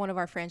one of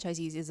our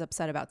franchisees is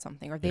upset about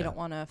something, or they don't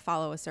want to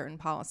follow a certain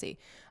policy,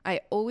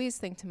 I always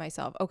think to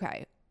myself,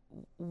 okay,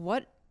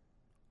 what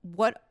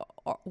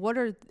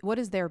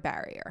is their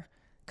barrier?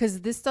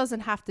 Because this doesn't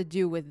have to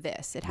do with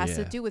this. It has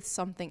to do with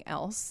something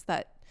else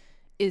that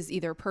is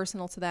either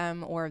personal to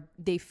them, or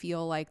they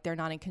feel like they're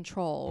not in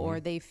control,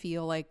 or they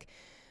feel like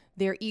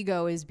their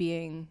ego is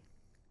being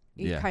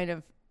kind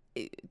of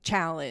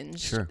challenged.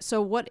 Sure.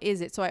 So what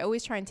is it? So I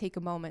always try and take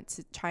a moment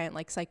to try and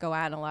like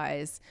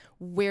psychoanalyze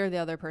where the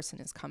other person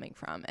is coming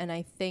from. And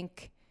I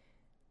think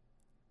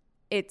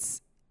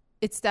it's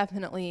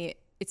definitely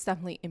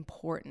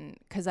important,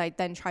 because I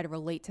then try to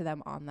relate to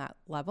them on that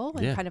level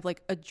and kind of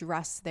like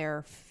address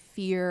their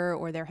fear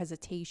or their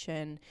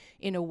hesitation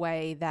in a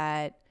way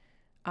that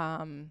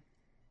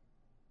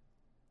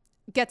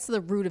gets to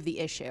the root of the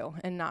issue,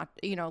 and not,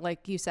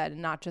 like you said,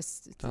 and not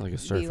just like a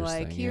surface be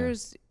like, thing,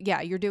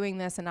 you're doing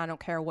this and I don't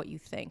care what you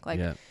think.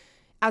 Like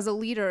as a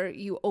leader,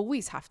 you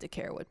always have to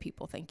care what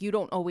people think. You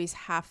don't always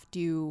have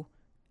to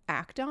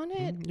act on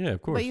it. Yeah,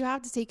 of course. But you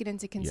have to take it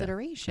into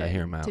consideration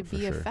hear 'em out to be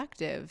sure.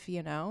 effective.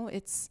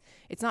 It's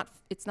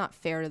not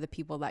fair to the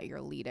people that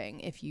you're leading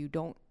if you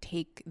don't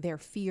take their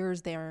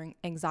fears, their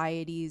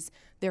anxieties,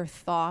 their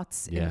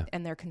thoughts,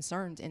 and their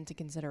concerns into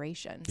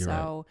consideration. You're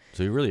right.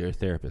 So you really are a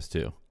therapist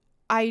too.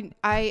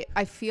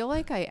 I feel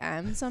like I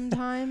am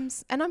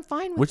sometimes, and I'm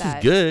fine with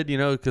that. Which is good,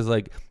 because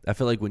like I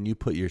feel like when you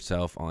put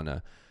yourself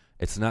on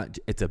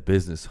it's a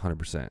business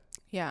 100%.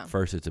 Yeah.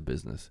 First, it's a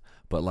business,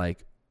 but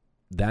like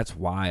that's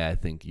why I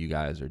think you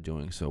guys are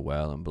doing so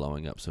well and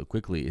blowing up so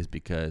quickly, is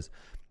because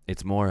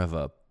it's more of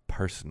a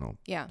personal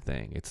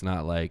thing. It's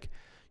not like,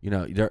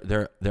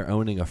 they're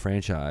owning a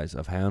franchise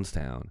of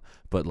Houndstown,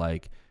 but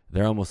like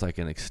they're almost like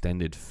an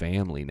extended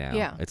family now.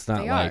 Yeah, it's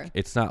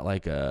not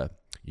like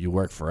you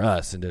work for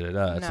us and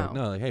da-da-da. It's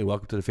like, hey,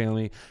 welcome to the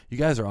family. You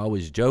guys are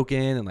always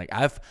joking, and like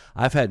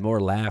I've had more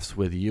laughs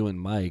with you and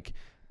Mike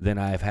than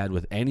I've had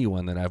with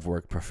anyone that I've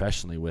worked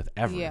professionally with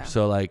ever. Yeah.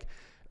 So like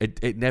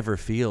it never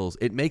feels,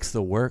 it makes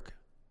the work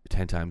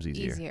 10 times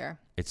easier.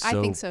 I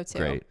think so too.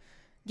 Great.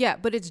 Yeah,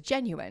 but it's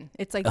genuine.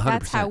 It's like 100%.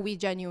 That's how we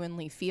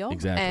genuinely feel.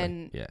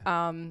 Exactly.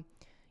 And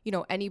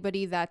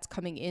anybody that's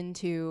coming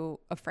into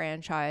a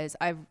franchise,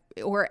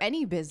 or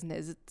any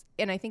business,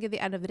 and I think at the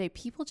end of the day,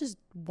 people just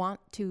want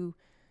to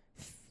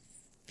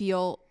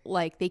feel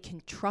like they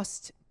can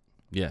trust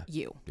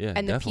you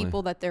and the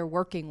people that they're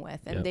working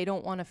with, and they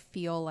don't want to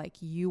feel like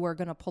you are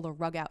going to pull the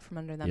rug out from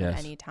under them at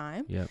any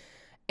time. Yep.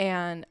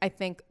 And I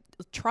think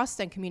trust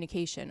and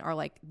communication are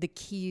like the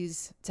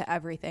keys to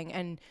everything,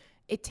 and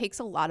it takes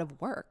a lot of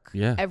work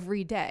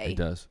every day. It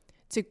does.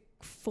 To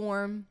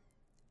form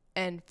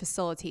and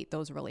facilitate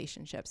those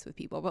relationships with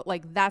people. But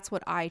like that's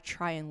what I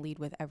try and lead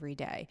with every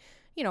day.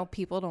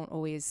 People don't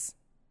always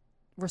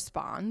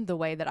respond the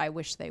way that I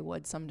wish they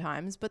would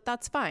sometimes, but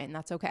that's fine.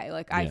 That's okay.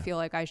 Like I feel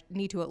like I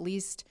need to at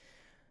least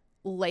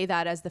lay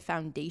that as the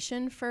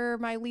foundation for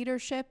my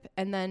leadership,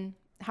 and then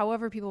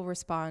however people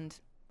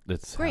respond,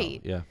 that's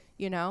great.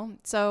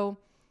 So,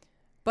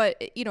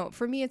 but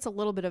for me, it's a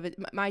little bit of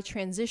my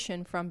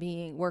transition from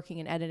working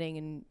in editing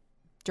and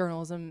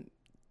journalism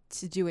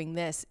to doing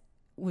this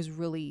was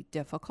really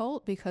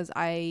difficult, because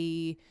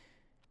I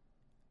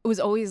was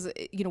always,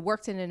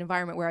 worked in an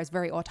environment where I was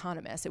very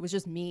autonomous. It was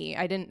just me.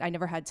 I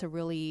never had to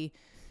really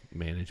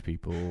manage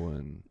people,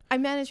 and I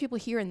managed people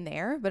here and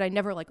there, but I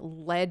never like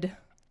led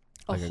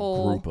a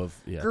whole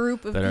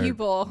group of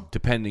people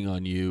depending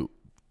on you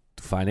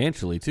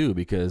financially too,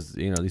 because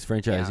these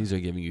franchisees are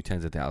giving you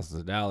tens of thousands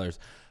of dollars,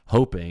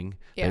 hoping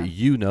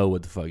that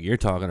what the fuck you're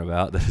talking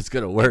about, that it's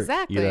gonna work.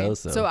 Exactly.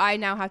 So I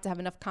now have to have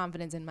enough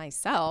confidence in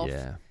myself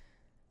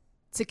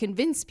to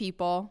convince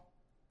people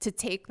to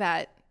take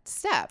that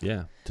step.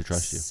 To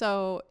trust you.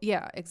 So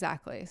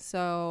exactly.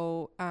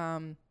 So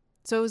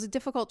so it was a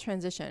difficult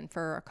transition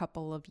for a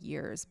couple of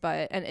years,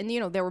 but and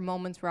there were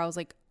moments where I was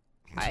like,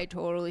 I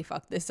totally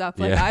fucked this up.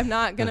 Like I'm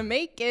not gonna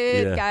make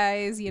it,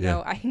 guys.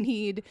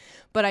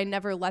 But I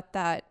never let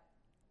that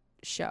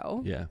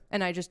show. Yeah.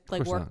 And I just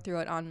like worked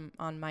through it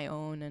on my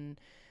own,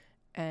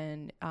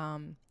 and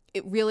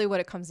it really, what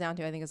it comes down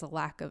to, I think, is a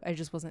lack of, I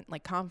just wasn't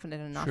like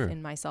confident enough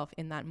in myself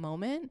in that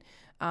moment.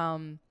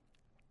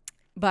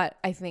 But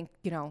I think,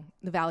 the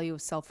value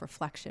of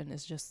self-reflection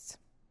is just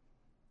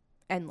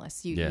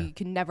endless. You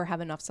can never have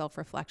enough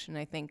self-reflection.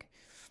 I think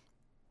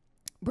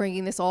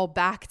bringing this all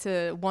back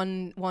to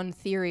one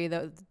theory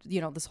that,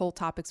 this whole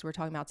topics we're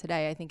talking about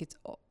today, I think it's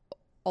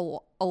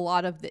a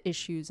lot of the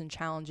issues and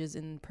challenges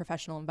in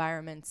professional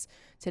environments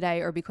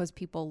today are because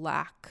people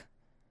lack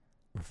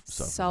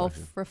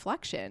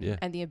self-reflection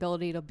and the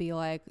ability to be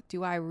like,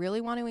 do I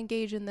really want to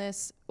engage in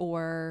this,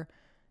 or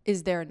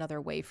is there another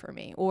way for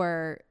me?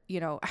 Or,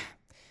 do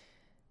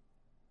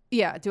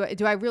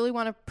I really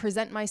want to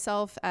present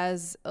myself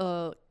as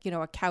a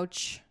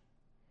couch,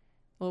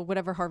 well,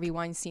 whatever Harvey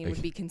Weinstein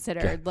would be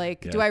considered.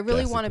 Do I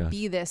really want to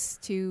be this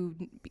to,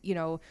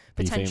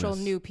 potential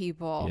new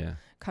people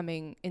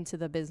coming into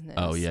the business?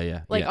 Oh,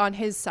 yeah. On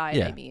his side,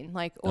 I mean,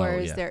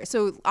 is there,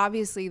 so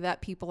obviously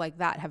that people like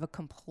that have a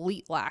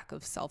complete lack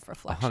of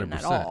self-reflection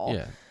at all.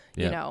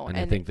 And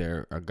they think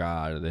they're a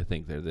god, or they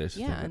think they're this.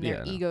 And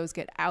their egos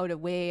get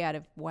way out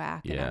of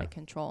whack and out of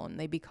control, and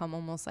they become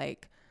almost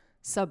like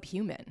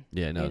subhuman.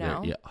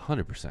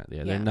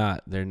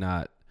 100%. They're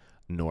not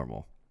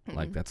normal. Mm-hmm.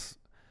 Like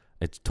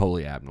it's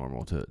totally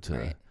abnormal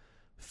to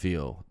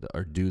feel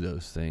or do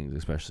those things,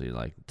 especially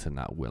like to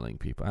not willing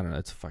people. I don't know.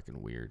 It's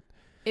fucking weird.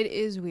 It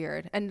is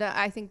weird. And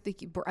I think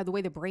the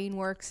way the brain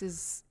works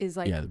is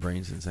like, yeah, the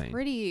brain's insane.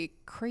 Pretty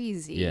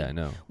crazy. Yeah, I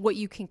know. What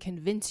you can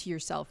convince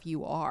yourself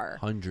you are.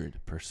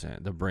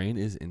 100%. The brain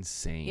is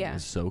insane. Yeah.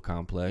 It's so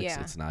complex.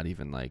 Yeah. It's not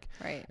even like,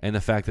 right. And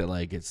the fact that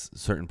like it's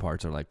certain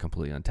parts are like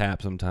completely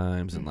untapped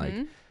sometimes. And like,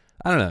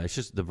 I don't know. It's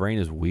just the brain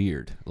is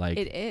weird. Like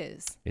it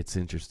is. It's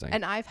interesting.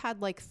 And I've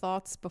had like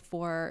thoughts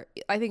before.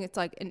 I think it's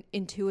like an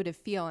intuitive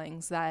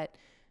feelings that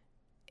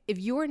if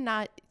you're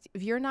not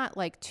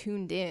like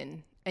tuned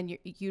in and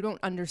you don't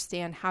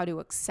understand how to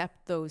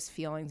accept those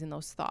feelings and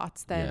those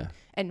thoughts, then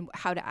and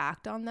how to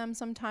act on them,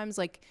 sometimes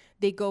like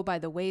they go by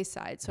the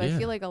wayside. So I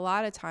feel like a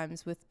lot of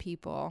times with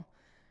people,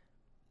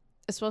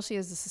 especially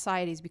as the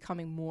society is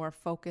becoming more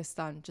focused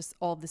on just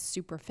all this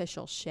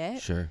superficial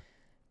shit. Sure.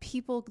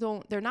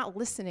 They're not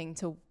listening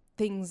to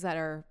things that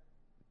are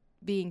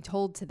being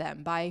told to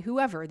them by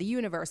whoever, the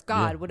universe,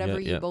 God, whatever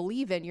you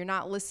believe in. You're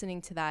not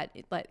listening to that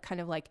like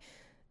kind of like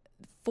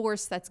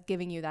force that's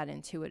giving you that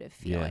intuitive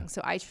feeling.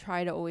 So I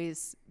try to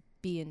always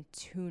be in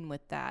tune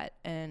with that.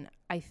 And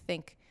I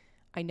think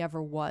I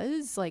never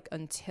was, like,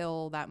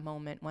 until that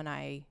moment when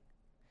I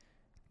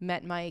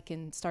met Mike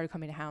and started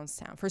coming to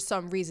Houndstown. For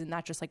some reason,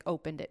 that just like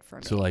opened it for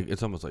me. So like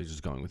it's almost like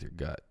just going with your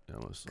gut.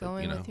 Almost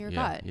going like, with your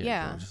gut.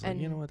 Yeah. Just and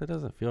like, you know what, that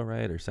doesn't feel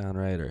right or sound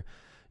right, or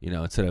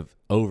instead of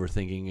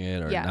overthinking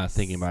it or not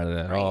thinking about it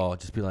at all,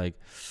 just be like,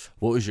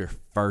 what was your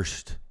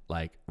first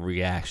like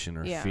reaction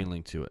or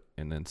feeling to it,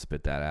 and then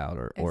spit that out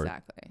or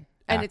exactly.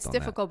 And it's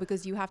difficult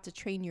because you have to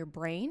train your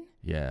brain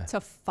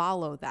to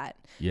follow that.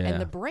 Yeah. And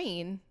the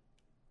brain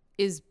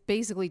is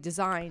basically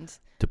designed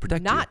to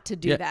protect not to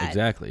do that.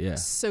 Exactly. Yeah.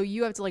 So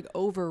you have to like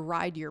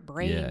override your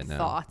brain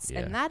thoughts,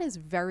 and that is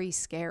very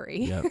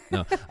scary. Yeah.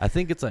 No, I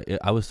think it's like,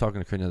 I was talking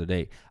to Corinne the other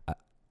day.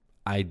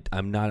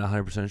 I'm not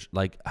 100%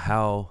 like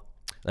how,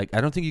 like,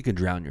 I don't think you can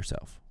drown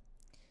yourself.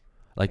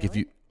 Like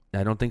really?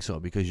 I don't think so,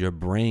 because your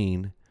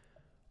brain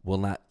will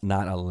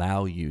not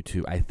allow you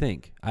to. I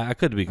think I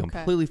could be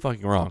completely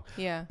fucking wrong.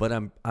 Yeah. But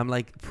I'm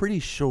like pretty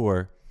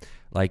sure,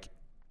 like,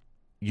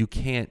 you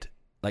can't.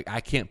 Like,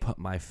 I can't put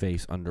my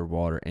face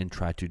underwater and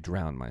try to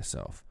drown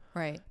myself.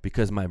 Right.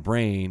 Because my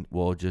brain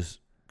will just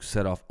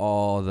set off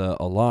all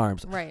the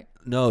alarms. Right.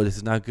 No, this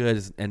is not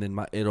good. And then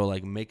it'll,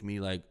 like, make me,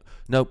 like,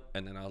 nope.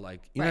 And then I'll,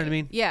 like, you know what I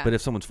mean? Yeah. But if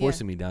someone's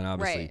forcing me down,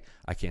 obviously,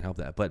 I can't help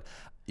that. But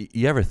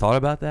you ever thought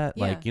about that?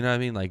 Yeah. Like, you know what I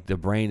mean? Like, the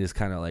brain is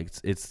kind of, like,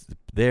 it's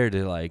there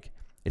to, like,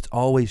 it's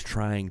always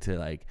trying to,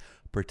 like,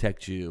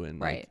 protect you and,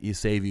 like, you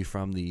save you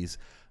from these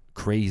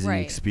crazy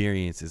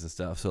experiences and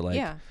stuff. So, like...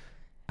 Yeah.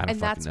 And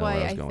that's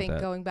why I think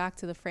going back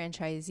to the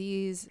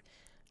franchisees,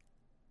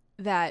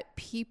 that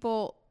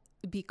people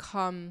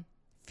become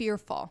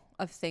fearful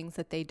of things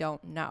that they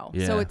don't know.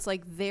 Yeah. So it's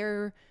like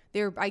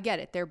I get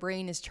it. Their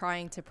brain is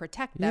trying to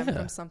protect them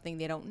from something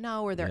they don't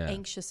know or they're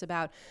anxious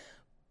about.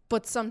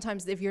 But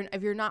sometimes if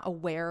you're not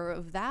aware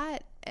of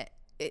that,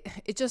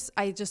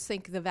 I just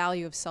think the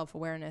value of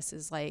self-awareness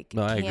is like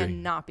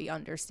cannot be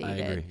understated.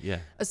 I agree. Yeah.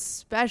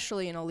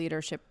 Especially in a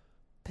leadership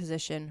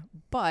position,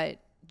 but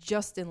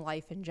just in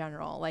life in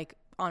general, like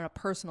on a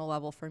personal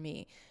level for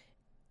me,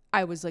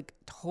 I was like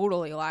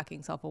totally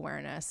lacking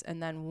self-awareness.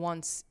 And then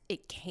once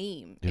it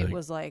came, it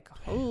was like,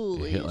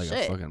 holy shit. Like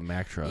a fucking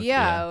Mack truck.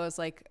 Yeah. I was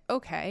like,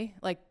 okay.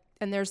 Like,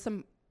 and there's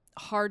some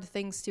hard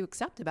things to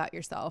accept about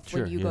yourself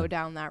when you go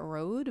down that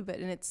road. But,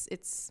 and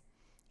it's,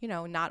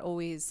 not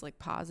always like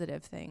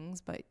positive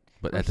things, but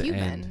we're at the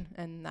human, end,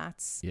 and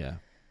that's,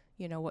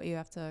 what you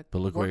have to. But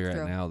look where you're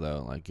at now,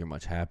 though. Like, you're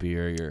much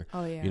happier. You're,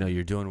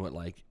 you're doing what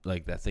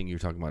like that thing you were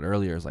talking about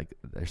earlier is like,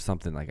 there's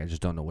something like, I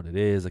just don't know what it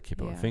is. I keep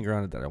my finger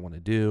on it that I want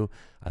to do.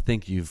 I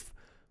think you've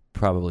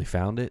probably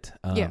found it.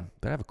 But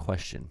I have a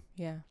question.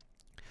 Yeah.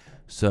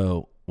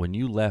 So when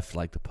you left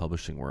like the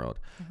publishing world,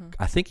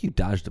 I think you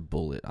dodged a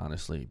bullet,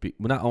 honestly.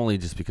 Not only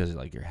just because of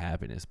like your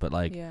happiness, but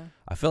like,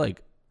 I feel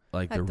like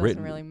that the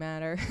doesn't really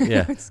matter.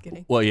 Yeah. I'm just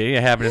kidding. Well,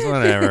 happiness,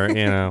 whatever.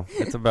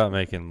 It's about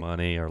making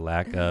money or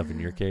lack of in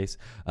your case.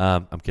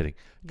 I'm kidding,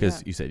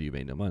 because you said you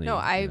made no money. No,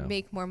 I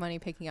make more money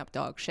picking up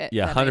dog shit.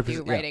 Yeah, 100%. Than I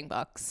do writing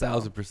books. So.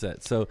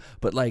 1,000%. So,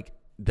 but like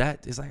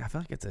that is like, I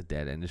feel like it's a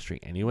dead industry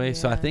anyway. Yeah.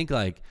 So I think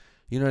like,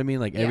 you know what I mean?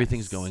 Like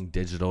everything's going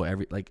digital.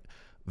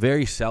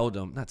 Very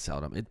seldom, not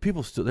seldom.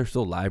 There's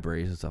still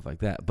libraries and stuff like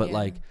that. But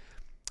like.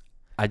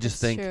 I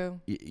just think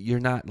you're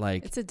not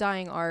like... It's a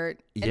dying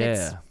art.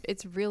 And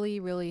it's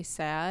really, really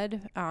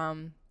sad.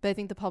 But I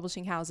think the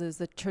publishing houses,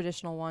 the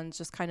traditional ones,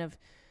 just kind of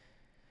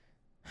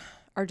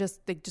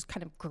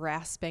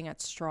grasping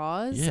at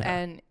straws. Yeah.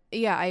 And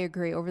I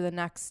agree. Over the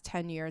next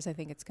 10 years, I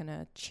think it's going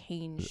to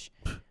change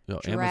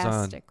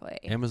drastically.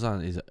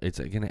 Amazon it's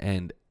going to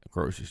end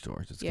grocery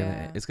stores. It's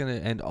going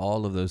to end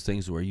all of those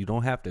things where you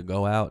don't have to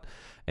go out.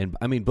 And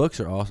I mean, books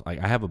are also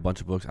like, I have a bunch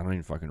of books I don't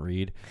even fucking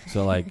read.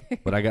 So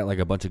like, but I got like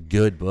a bunch of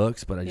good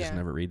books, but I just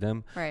never read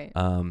them. Right.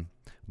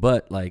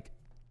 But like,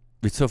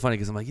 it's so funny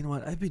because I'm like, you know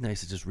what? It'd be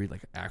nice to just read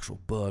like an actual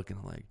book. And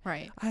I'm like,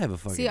 I have a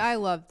fucking... See, I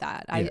love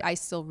that. I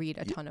still read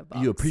a ton of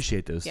books. You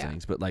appreciate those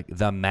things, but like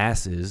the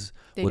masses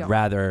would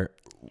rather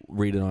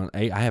read it on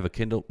I have a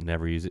Kindle,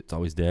 never use it. It's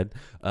always dead.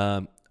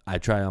 I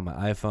try on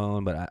my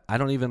iPhone, but I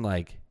don't even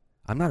like.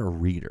 I'm not a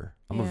reader.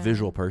 I'm a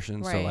visual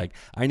person, so like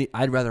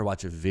I'd rather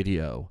watch a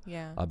video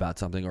about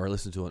something or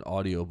listen to an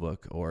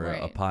audiobook or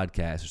a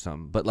podcast or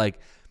something. But like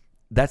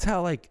that's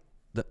how like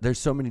there's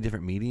so many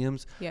different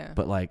mediums. Yeah.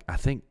 But like I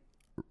think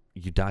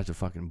you dodged a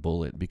fucking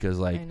bullet because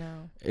like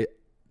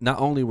not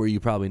only were you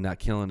probably not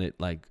killing it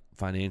like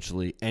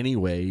financially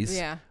anyways.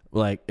 Yeah.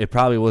 Like it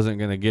probably wasn't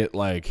gonna get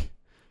like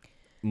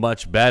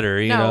much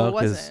better, you know,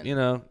 because you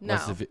know,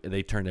 if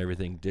they turned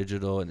everything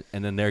digital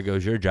and then there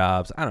goes your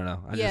jobs. I don't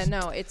know.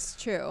 No, it's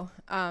true.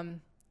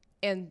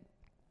 And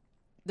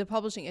the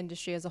publishing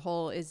industry as a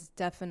whole is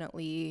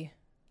definitely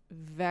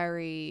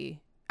very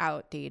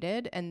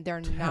outdated, and they're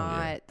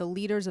not. The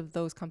leaders of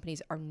those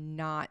companies are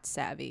not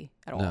savvy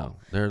at all. No,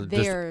 they're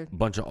just a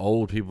bunch of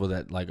old people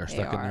that like are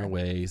stuck in their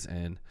ways,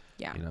 and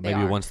you know,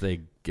 maybe once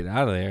they get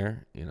out of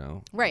there, you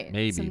know,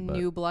 maybe some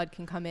new blood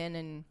can come in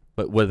and.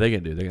 But what are they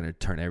going to do? They're going to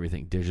turn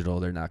everything digital.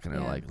 They're not going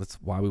to like,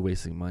 why are we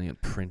wasting money on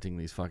printing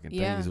these fucking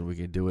things when we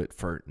can do it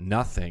for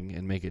nothing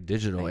and make it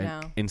digital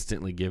and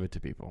instantly give it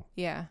to people?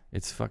 Yeah.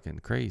 It's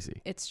fucking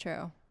crazy. It's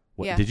true.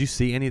 Did you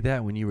see any of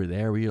that when you were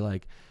there? Were you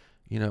like,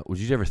 you know, would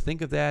you ever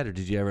think of that? Or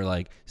did you ever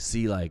like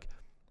see like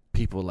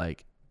people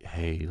like,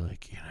 hey,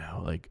 like, you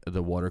know, like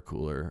the water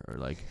cooler or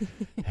like,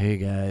 hey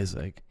guys,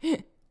 like,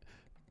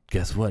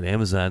 guess what?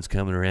 Amazon's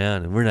coming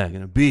around and we're not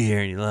going to be here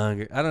any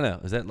longer. I don't know.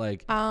 Is that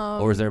like,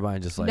 or is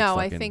everybody just like, no,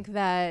 I think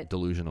that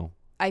delusional.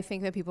 I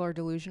think that people are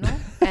delusional.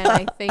 And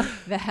I think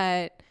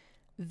that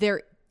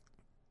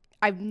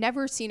I've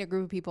never seen a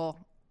group of people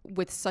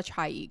with such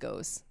high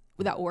egos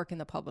that work in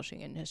the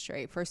publishing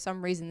industry. For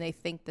some reason, they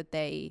think that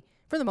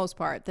for the most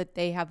part, that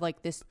they have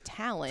like this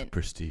talent. It's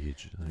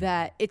prestige.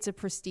 That it's a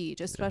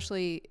prestige,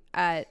 especially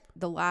at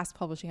the last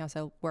publishing house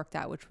I worked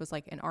at, which was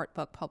like an art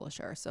book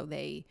publisher. So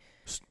they're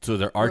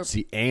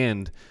artsy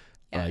and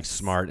like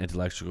smart,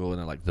 intellectual,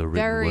 and like the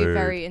written very, word.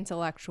 very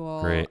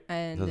intellectual. Great.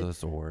 And that's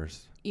the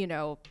worst. You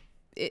know,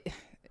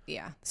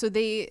 so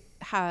they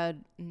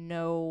had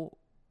no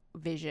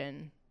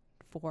vision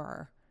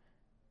for.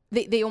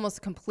 They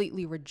almost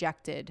completely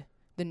rejected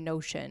the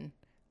notion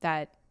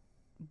that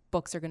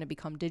books are going to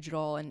become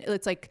digital, and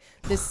it's like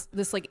this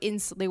like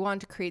they wanted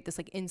to create this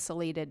like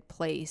insulated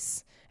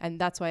place, and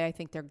that's why I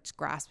think they're just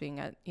grasping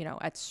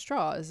at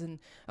straws. And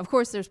of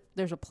course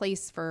there's a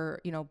place for,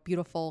 you know,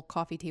 beautiful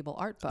coffee table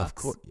art books, of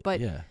course, but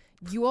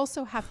you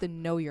also have to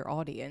know your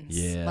audience.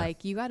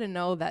 Like you got to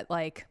know that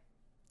like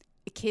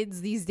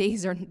kids these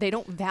days they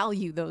don't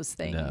value those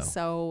things.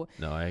 No,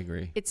 I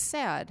agree. It's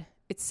sad,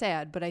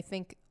 but I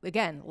think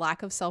again,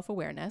 lack of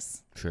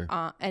self-awareness. Sure.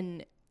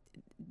 And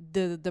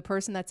the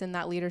person that's in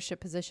that leadership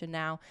position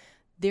now,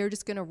 they're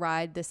just going to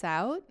ride this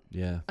out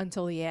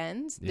until the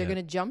end. They're going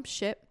to jump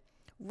ship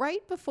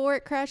right before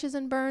it crashes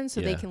and burns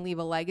so they can leave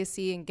a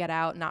legacy and get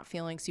out not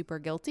feeling super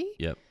guilty.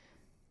 Yep.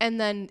 And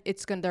then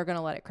they're going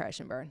to let it crash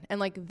and burn. And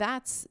like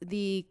that's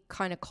the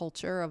kind of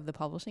culture of the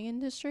publishing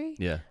industry.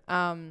 Yeah.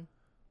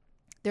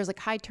 There's like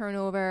high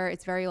turnover.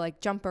 It's very like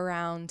jump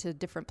around to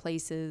different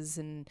places,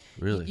 and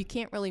really you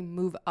can't really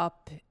move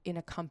up in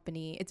a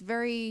company. It's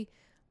very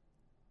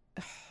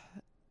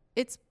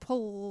it's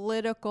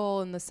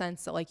political in the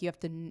sense that like you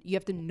have to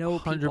know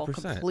people 100%.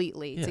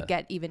 Completely to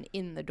get even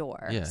in the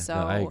door. Yeah, so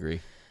I agree.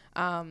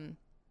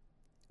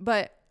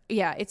 But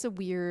yeah, it's a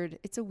weird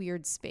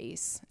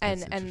space,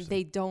 and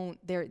they don't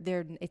have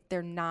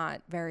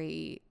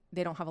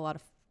a lot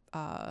of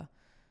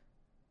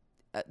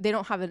they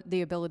don't have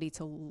the ability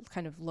to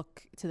kind of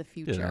look to the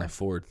future. They're not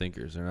forward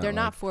thinkers. They're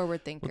not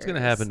forward thinkers. What's going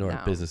to happen to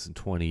our business in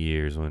 20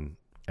 years when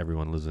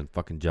everyone lives in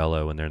fucking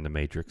Jello and they're in the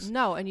Matrix?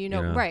 No, and you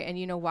know right, and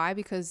you know why?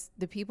 Because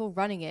the people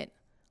running it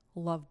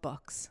love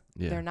books.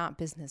 Yeah. They're not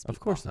business people. Of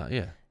course not.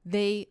 Yeah.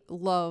 They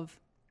love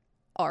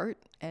art,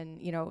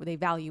 and you know they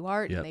value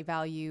art, and they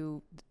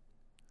value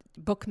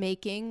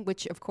bookmaking,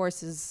 which of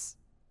course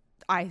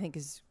I think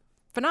is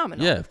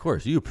phenomenal. Yeah, of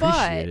course. You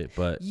appreciate it,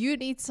 but you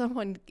need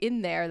someone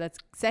in there that's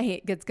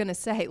going to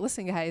say,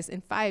 listen guys,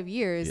 in 5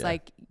 years,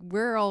 like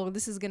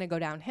this is going to go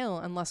downhill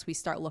unless we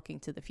start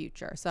looking to the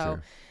future. So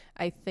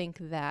I think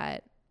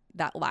that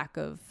lack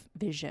of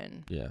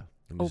vision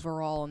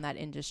overall in that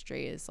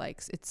industry is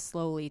like, it's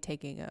slowly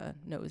taking a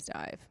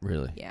nosedive.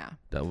 Really? Yeah.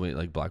 That way,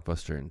 like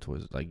Blockbuster and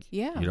Toys, like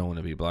you don't want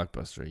to be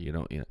Blockbuster. You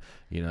don't, like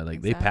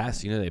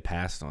exactly. they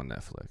passed on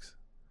Netflix.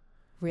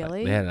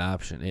 Really? They had an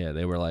option. Yeah,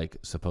 they were like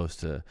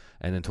supposed to,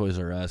 and then Toys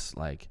R Us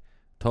like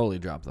totally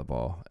dropped the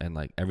ball, and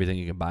like everything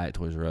you can buy at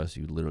Toys R Us,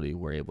 you literally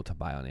were able to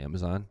buy on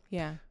Amazon.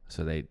 Yeah.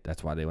 So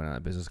that's why they went out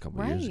of business a couple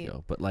of years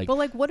ago. But like,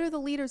 what are the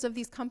leaders of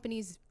these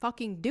companies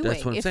fucking doing?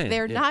 That's what I'm saying.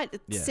 They're not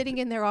sitting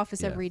in their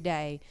office every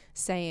day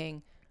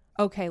saying,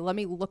 okay, let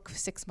me look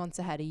 6 months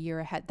ahead, a year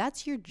ahead.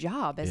 That's your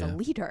job as a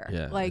leader.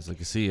 Yeah. Like, as like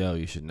a CEO,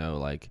 you should know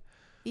like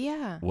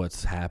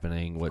what's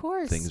happening, what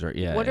things are.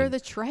 Yeah. What are the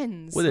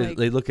trends? Well,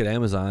 they look at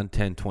Amazon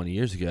 10, 20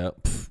 years ago.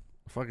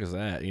 Fuck is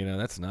that?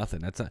 That's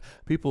nothing. That's not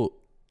people.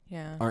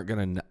 Aren't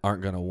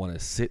gonna want to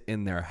sit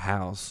in their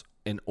house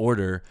and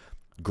order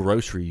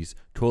groceries,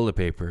 toilet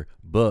paper,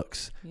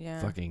 books,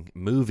 fucking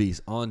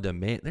movies on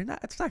demand.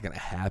 It's not going to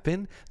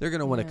happen. They're going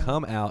to want to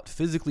come out,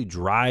 physically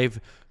drive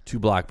to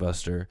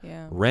Blockbuster,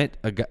 rent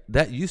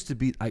that used to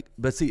be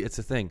but see, it's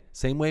a thing.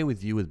 Same way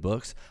with you with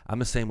books. I'm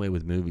the same way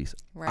with movies.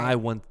 Right. I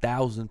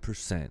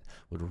 1000%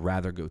 would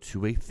rather go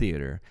to a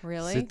theater.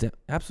 Really? Sit down.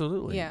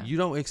 Absolutely. Yeah.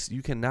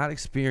 You cannot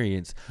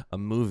experience a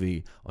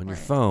movie on your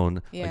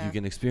phone like you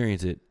can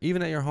experience it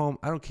even at your home.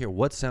 I don't care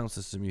what sound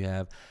system you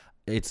have.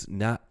 It's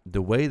not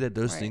the way that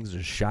those things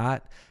are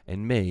shot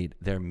and made.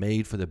 They're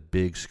made for the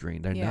big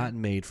screen. They're not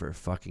made for a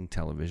fucking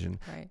television,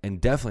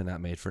 and definitely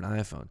not made for an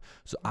iPhone.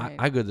 So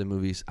I go to the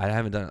movies. I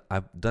haven't done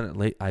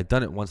it. I've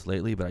done it once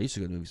lately, but I used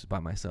to go to the movies by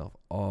myself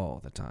all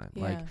the time.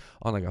 Like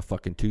on like a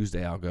fucking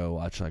Tuesday, I'll go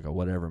watch like a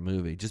whatever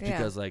movie just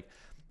because like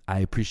I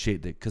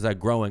appreciate that, because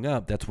growing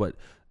up, that's what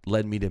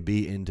led me to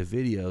be into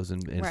videos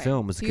and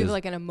films. So you have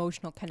like an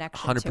emotional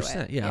connection. 100%. To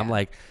it. Yeah, I'm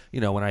like,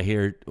 when I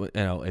hear,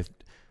 if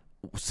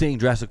seeing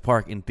Jurassic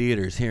Park in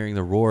theaters, hearing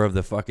the roar of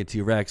the fucking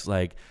T-Rex,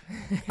 like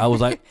I was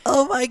like,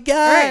 oh my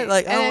god,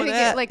 like and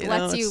it like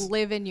lets you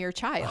live in your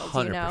child.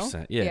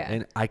 100%. Yeah,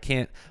 and I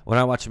can't. When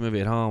I watch a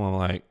movie at home, I'm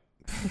like,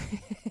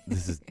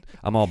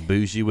 I'm all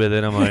bougie with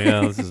it. I'm like,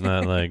 oh, this is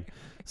not like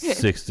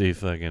 60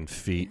 fucking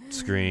feet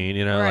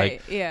screen,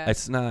 like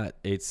it's not.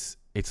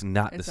 It's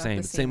not the same.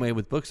 The same way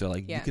with books, though.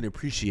 Like you can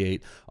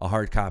appreciate a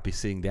hard copy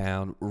sitting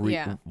down,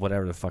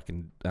 whatever the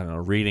fucking, I don't know,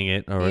 reading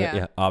it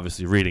or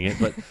obviously reading it,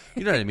 but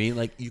you know what I mean?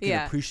 Like you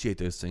can appreciate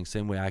those things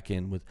same way I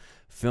can with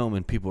film.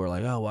 And people are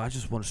like, oh, well, I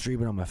just want to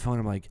stream it on my phone.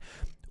 I'm like,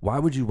 why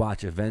would you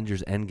watch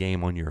Avengers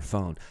Endgame on your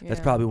phone?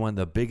 That's probably one of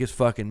the biggest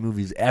fucking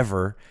movies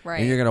ever. Right.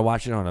 And you're going to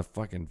watch it on a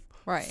fucking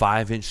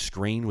 5-inch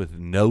screen with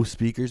no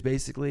speakers,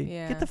 basically.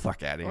 Get the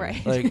fuck out of here.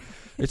 Like,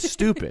 it's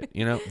stupid,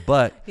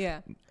 But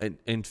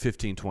in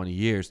 15, 20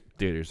 years,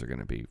 theaters are going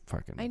to be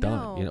fucking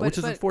done, which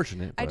is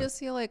unfortunate. I just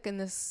feel like in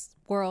this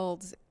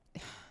world,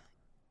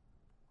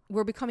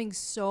 we're becoming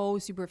so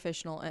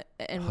superficial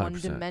and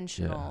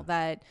one-dimensional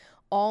that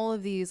all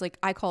of these, like,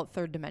 I call it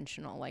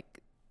third-dimensional, like,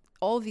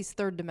 all of these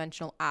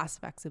third-dimensional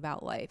aspects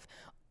about life,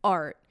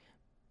 art,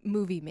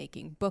 movie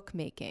making, book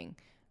making,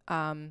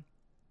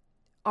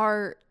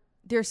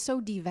 they're so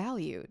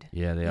devalued.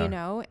 Yeah, they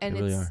are.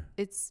 And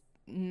it's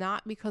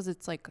not because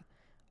it's like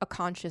a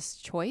conscious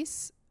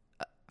choice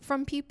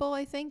from people.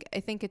 I think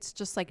it's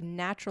just like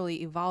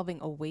naturally evolving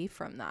away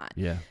from that.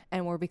 Yeah.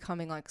 And we're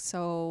becoming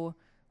so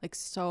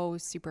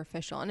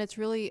superficial, and it's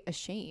really a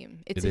shame.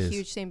 It's a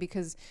huge shame,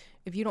 because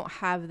if you don't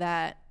have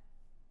that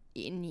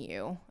in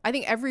you, I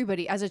think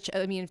everybody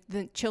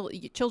the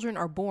children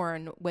are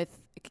born with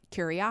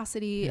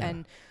curiosity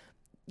and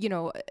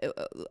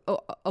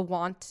a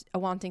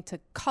wanting to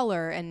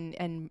color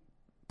and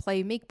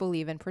play make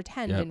believe and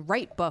pretend and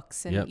write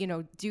books and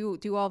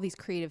do all these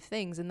creative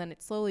things, and then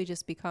it slowly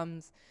just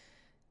becomes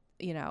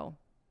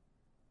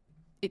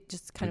it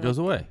just kind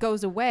of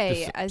goes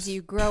away as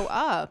you grow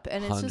up,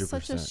 and it's just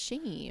such a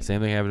shame.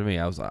 Same thing happened to me.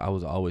 I was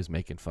always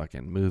making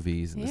fucking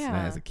movies and this and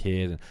that as a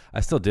kid, and I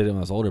still did it when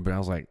I was older, but I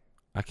was like,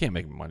 I can't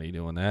make money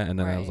doing that. And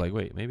then I was like,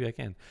 wait, maybe I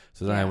can.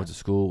 So then I went to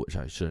school, which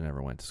I should have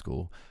never went to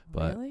school.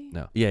 But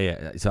no.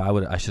 Yeah. So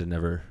I should have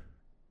never,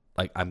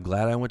 like, I'm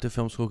glad I went to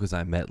film school, because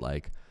I met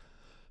like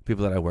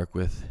people that I work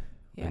with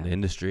in the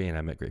industry, and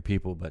I met great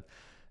people, but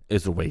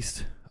it's a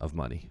waste of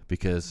money,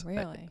 because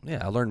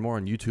I learned more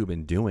on YouTube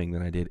and doing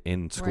than I did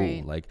in school.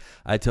 Right. Like,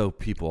 I tell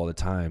people all the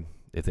time,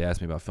 if they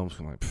ask me about film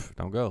school, I'm like,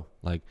 don't go.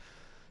 Like,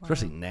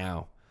 especially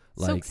now.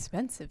 Like, so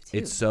expensive too.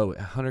 It's so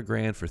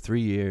 $100,000 for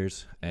 3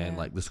 years, and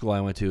like the school I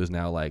went to is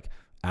now like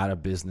out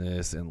of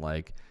business and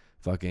like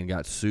fucking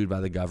got sued by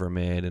the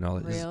government and all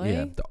that. Really?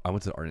 Yeah. I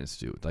went to the Art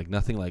Institute, like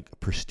nothing like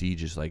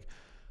prestigious. Like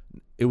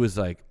it was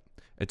like,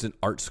 it's an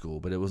art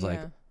school, but it was like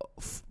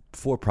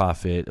for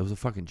profit. It was a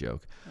fucking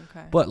joke.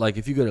 Okay. But like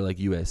if you go to like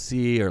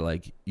USC or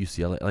like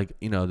UCLA, like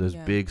those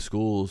big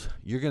schools,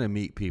 you're gonna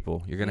meet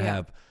people. You're gonna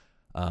have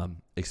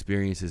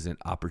experiences and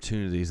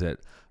opportunities that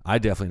I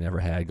definitely never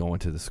had going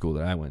to the school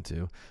that I went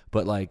to.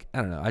 But like,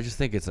 I don't know, I just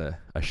think it's a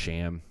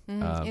sham.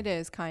 It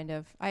is kind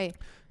of.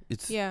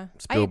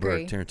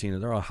 Spielberg,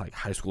 Tarantino, they're all like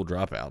high school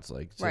dropouts.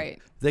 Like, so if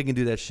they can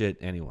do that shit,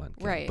 anyone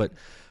can. Right.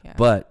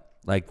 But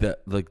like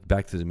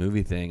back to the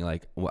movie thing,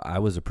 like I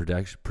was a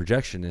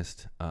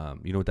projectionist.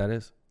 You know what that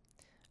is?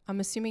 I'm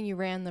assuming you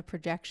ran the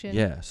projection.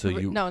 Yeah. So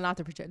not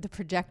the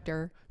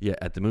projector. Yeah,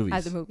 at the movies.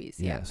 At the movies.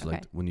 Yeah. So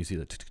like when you see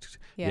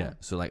the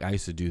So like I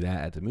used to do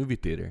that at the movie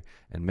theater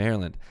in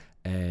Maryland,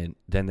 and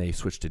then they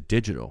switched to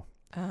digital.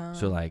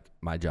 So like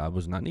my job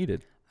was not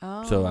needed.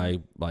 So I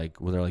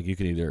they're like, you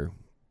can either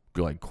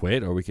go like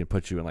quit or we can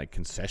put you in like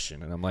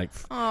concession, and I'm like,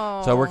 so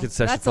I worked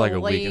concession for like a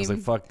week. I was like,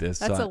 fuck this.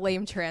 That's a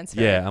lame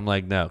transfer. Yeah, I'm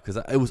like, no, because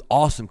it was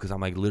awesome, because I'm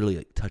like literally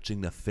like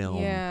touching the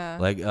film. Yeah.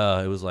 Like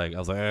it was like, I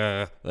was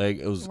like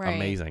it was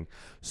amazing.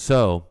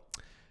 So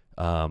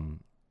when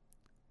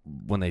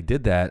they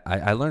did that,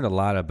 I learned a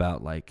lot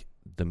about like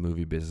the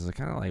movie business. It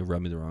kind of like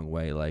rubbed me the wrong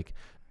way. Like,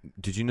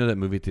 did you know that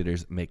movie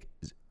theaters make,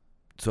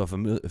 so if a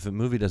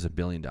movie does $1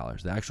 billion,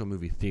 the actual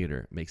movie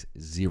theater makes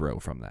zero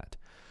from that.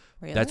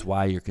 Really? That's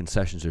why your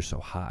concessions are so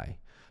high.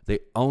 They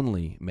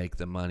only make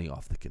the money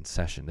off the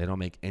concession. They don't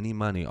make any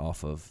money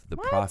off of the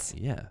profit.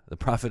 Yeah, the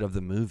profit of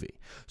the movie.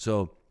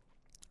 So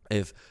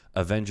if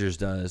Avengers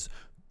does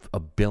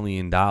 $1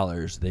 billion,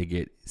 they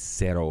get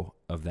zero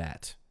of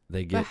that.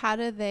 But how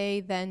do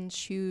they then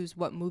choose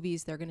what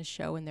movies they're going to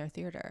show in their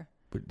theater?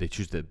 They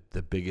choose the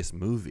biggest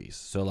movies.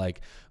 So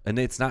like, and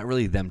it's not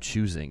really them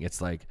choosing.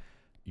 It's like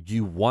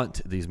you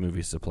want these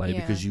movies to play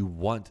because you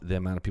want the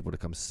amount of people to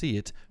come see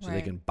it so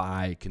they can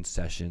buy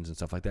concessions and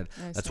stuff like that.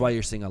 That's why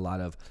you're seeing a lot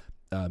of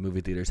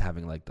movie theaters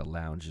having like the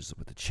lounges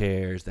with the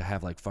chairs. They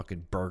have like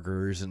fucking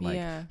burgers and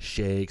like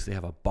shakes. They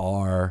have a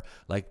bar.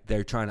 Like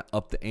they're trying to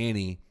up the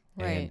ante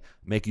and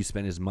make you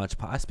spend as much.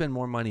 I spend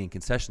more money in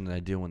concession than I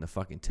do on the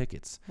fucking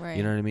tickets. Right.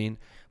 You know what I mean?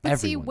 But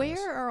everyone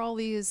where are all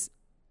these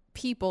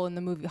people in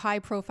the movie, high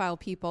profile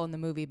people in the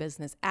movie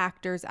business,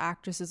 actors,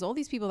 actresses, all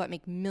these people that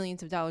make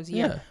millions of dollars a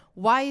year?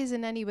 Why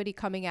isn't anybody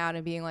coming out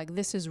and being like,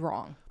 this is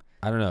wrong?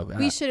 I don't know.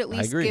 We should at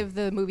least give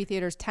the movie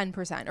theaters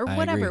 10% or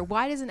whatever.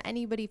 Why doesn't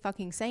anybody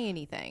fucking say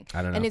anything?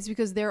 I don't know. And it's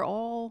because they're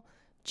all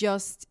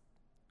just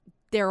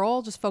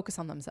focused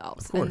on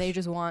themselves and they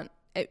just want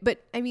it.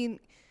 But I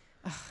mean,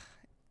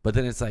 but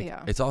then it's like,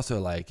 it's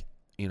also like,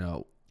 you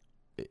know,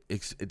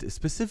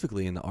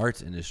 specifically in the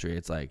arts industry,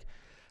 it's like,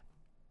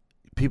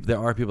 there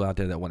are people out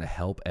there that want to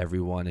help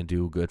everyone and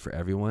do good for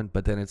everyone,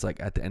 but then it's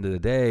like at the end of the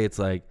day, it's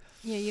like,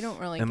 you don't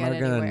really am get I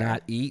gonna anywhere.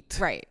 not eat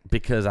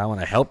because I want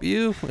to help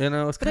you? You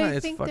know, it's kind of. But I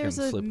think there's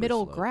a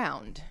middle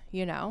ground.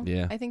 You know,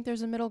 I think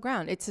there's a middle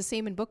ground. It's the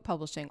same in book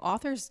publishing.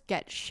 Authors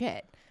get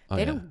shit.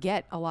 They don't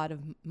get a lot of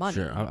money.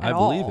 Sure, I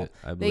believe it.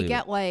 They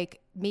get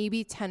like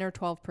maybe 10 or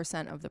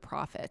 12% of the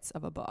profits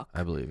of a book.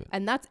 I believe it,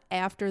 and that's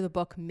after the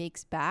book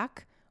makes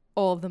back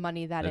all of the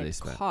money that it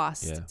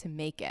cost to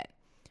make it.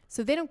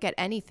 So they don't get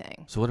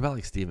anything. So what about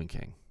like Stephen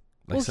King?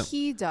 Like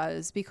he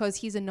does because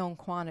he's a known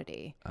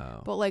quantity.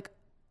 Oh. But like,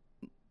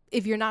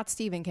 if you're not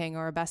Stephen King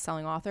or a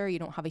best-selling author, you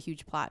don't have a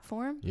huge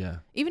platform. Yeah.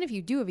 Even if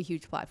you do have a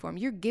huge platform,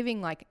 you're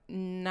giving like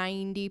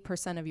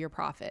 90% of your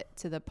profit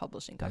to the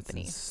publishing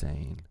company. That's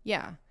insane.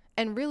 Yeah.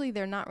 And really,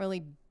 they're not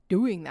really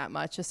doing that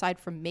much aside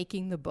from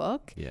making the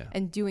book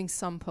and doing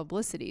some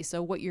publicity.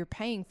 So what you're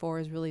paying for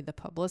is really the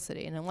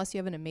publicity. And unless you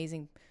have an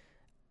amazing...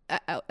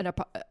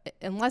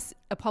 unless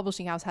a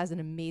publishing house has an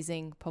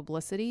amazing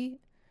publicity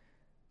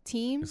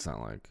team, it's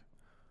not like,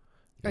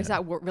 or is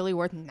that really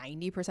worth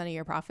 90% of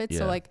your profits?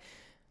 So like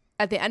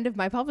at the end of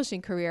my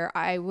publishing career,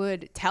 I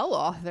would tell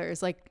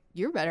authors like,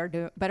 you're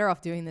better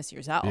off doing this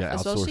yourself,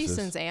 especially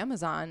since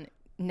Amazon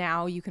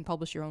now you can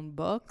publish your own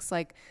books.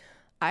 Like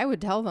I would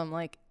tell them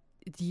like,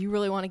 do you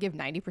really want to give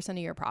 90% of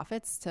your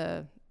profits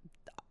to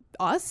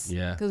us?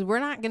 Yeah, because we're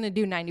not going to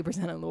do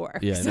 90% of the work.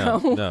 Yeah, so.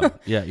 no.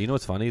 Yeah, you know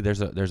what's funny?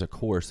 There's a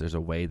course, there's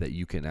a way that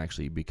you can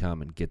actually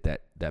become and get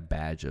that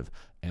badge of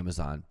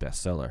Amazon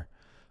bestseller.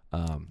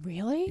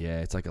 Really? Yeah,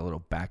 it's like a little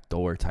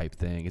backdoor type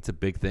thing. It's a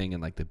big thing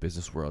in like the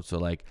business world. So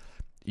like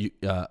you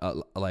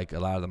like a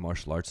lot of the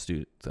martial arts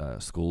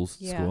school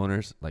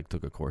owners like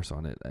took a course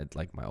on it. At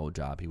like my old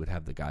job, he would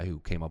have the guy who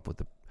came up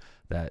with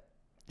that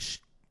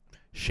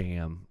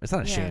sham. It's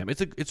not a sham.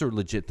 It's a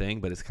legit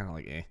thing, but it's kind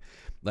of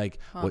like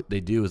what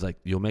they do is like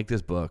you'll make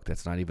this book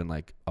that's not even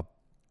like a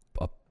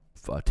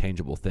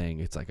tangible thing.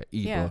 It's like an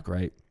ebook,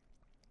 right?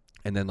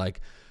 And then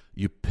like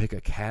you pick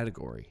a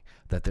category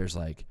that there's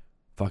like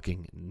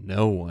fucking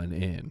no one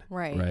in,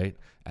 right?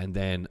 And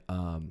then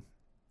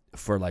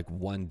for like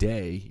one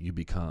day you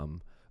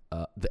become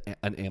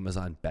an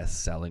Amazon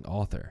best-selling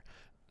author.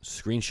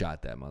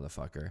 Screenshot that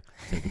motherfucker.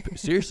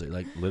 Seriously,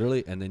 like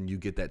literally, and then you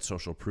get that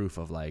social proof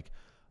of like,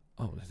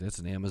 oh, that's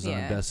an Amazon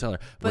bestseller.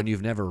 When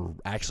you've never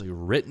actually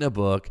written a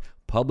book,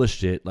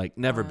 published it, like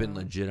never been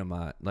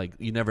legitimate, like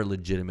you never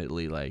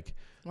legitimately like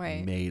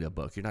made a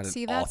book. You're not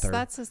an author.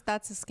 That's a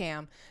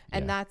scam,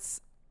 and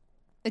that's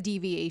a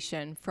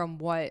deviation from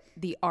what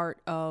the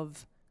art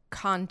of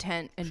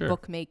content and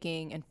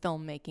bookmaking and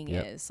filmmaking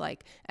is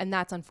like, and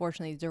that's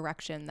unfortunately the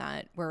direction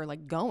that we're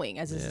like going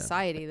as a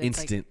society. That's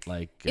instant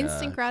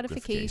instant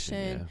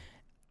gratification,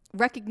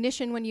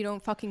 recognition when you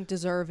don't fucking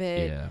deserve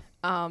it.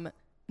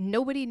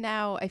 Nobody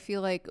now, I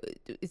feel like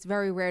it's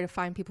very rare to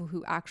find people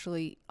who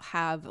actually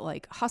have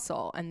like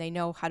hustle and they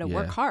know how to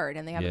work hard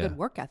and they have a good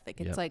work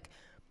ethic. It's like,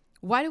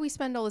 why do we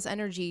spend all this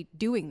energy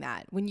doing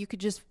that when you could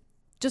just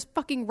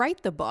fucking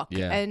write the book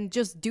and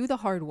just do the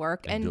hard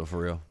work and do it for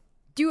real.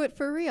 Do it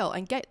for real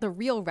and get the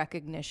real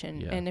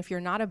recognition. And if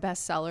you're not a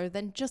bestseller,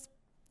 then just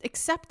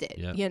accept it.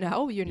 You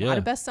know, you're not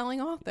a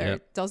best-selling author.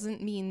 It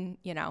doesn't mean,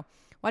 you know,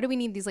 why do we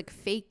need these like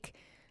fake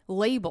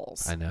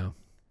labels? I know.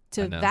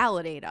 To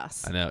validate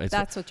us. I know.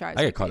 That's what drives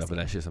me. I get caught up in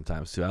that shit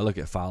sometimes too. I look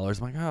at followers,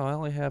 I'm like, oh, I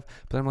only have,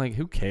 but I'm like,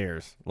 who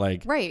cares?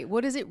 Like, right.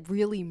 What does it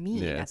really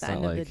mean at the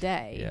end of the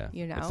day? Yeah.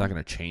 You know, it's not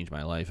going to change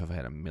my life if I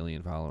had 1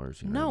 million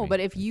followers. You know no, what I mean? But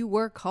if you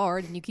work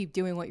hard and you keep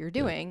doing what you're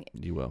doing,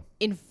 you will.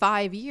 In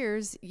 5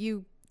 years,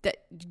 you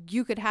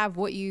could have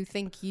what you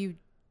think you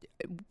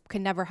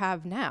can never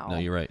have now. No,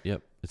 you're right.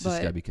 Yep. It's just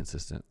got to be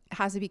consistent. It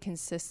has to be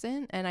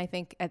consistent. And I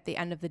think at the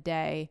end of the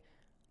day,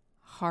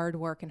 hard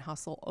work and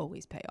hustle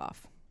always pay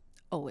off.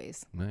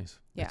 Always. Nice.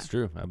 Yeah. That's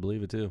true. I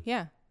believe it too.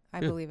 Yeah. I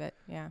believe it.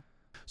 Yeah.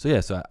 So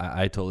yeah, so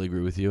I totally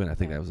agree with you, and I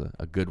think that was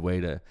a good way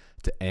to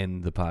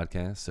end the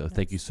podcast. So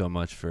thank you so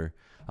much for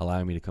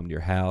allowing me to come to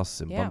your house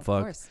and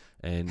bumfuck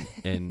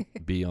and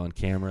be on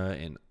camera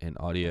and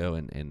audio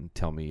and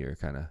tell me your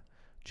kind of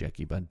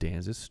Jackie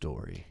Bundanza's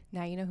story.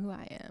 Now you know who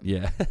I am.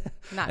 Yeah.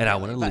 Not and really, I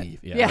want to leave.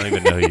 Yeah, I don't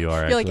even know who you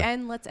are. You're like,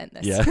 and let's end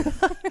this. Yeah.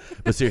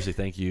 But seriously,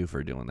 thank you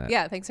for doing that.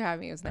 Yeah, thanks for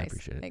having me. It was nice. I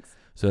appreciate it. Thanks.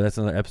 So that's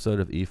another episode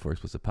of E4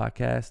 Explicit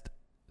Podcast.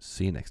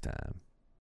 See you next time.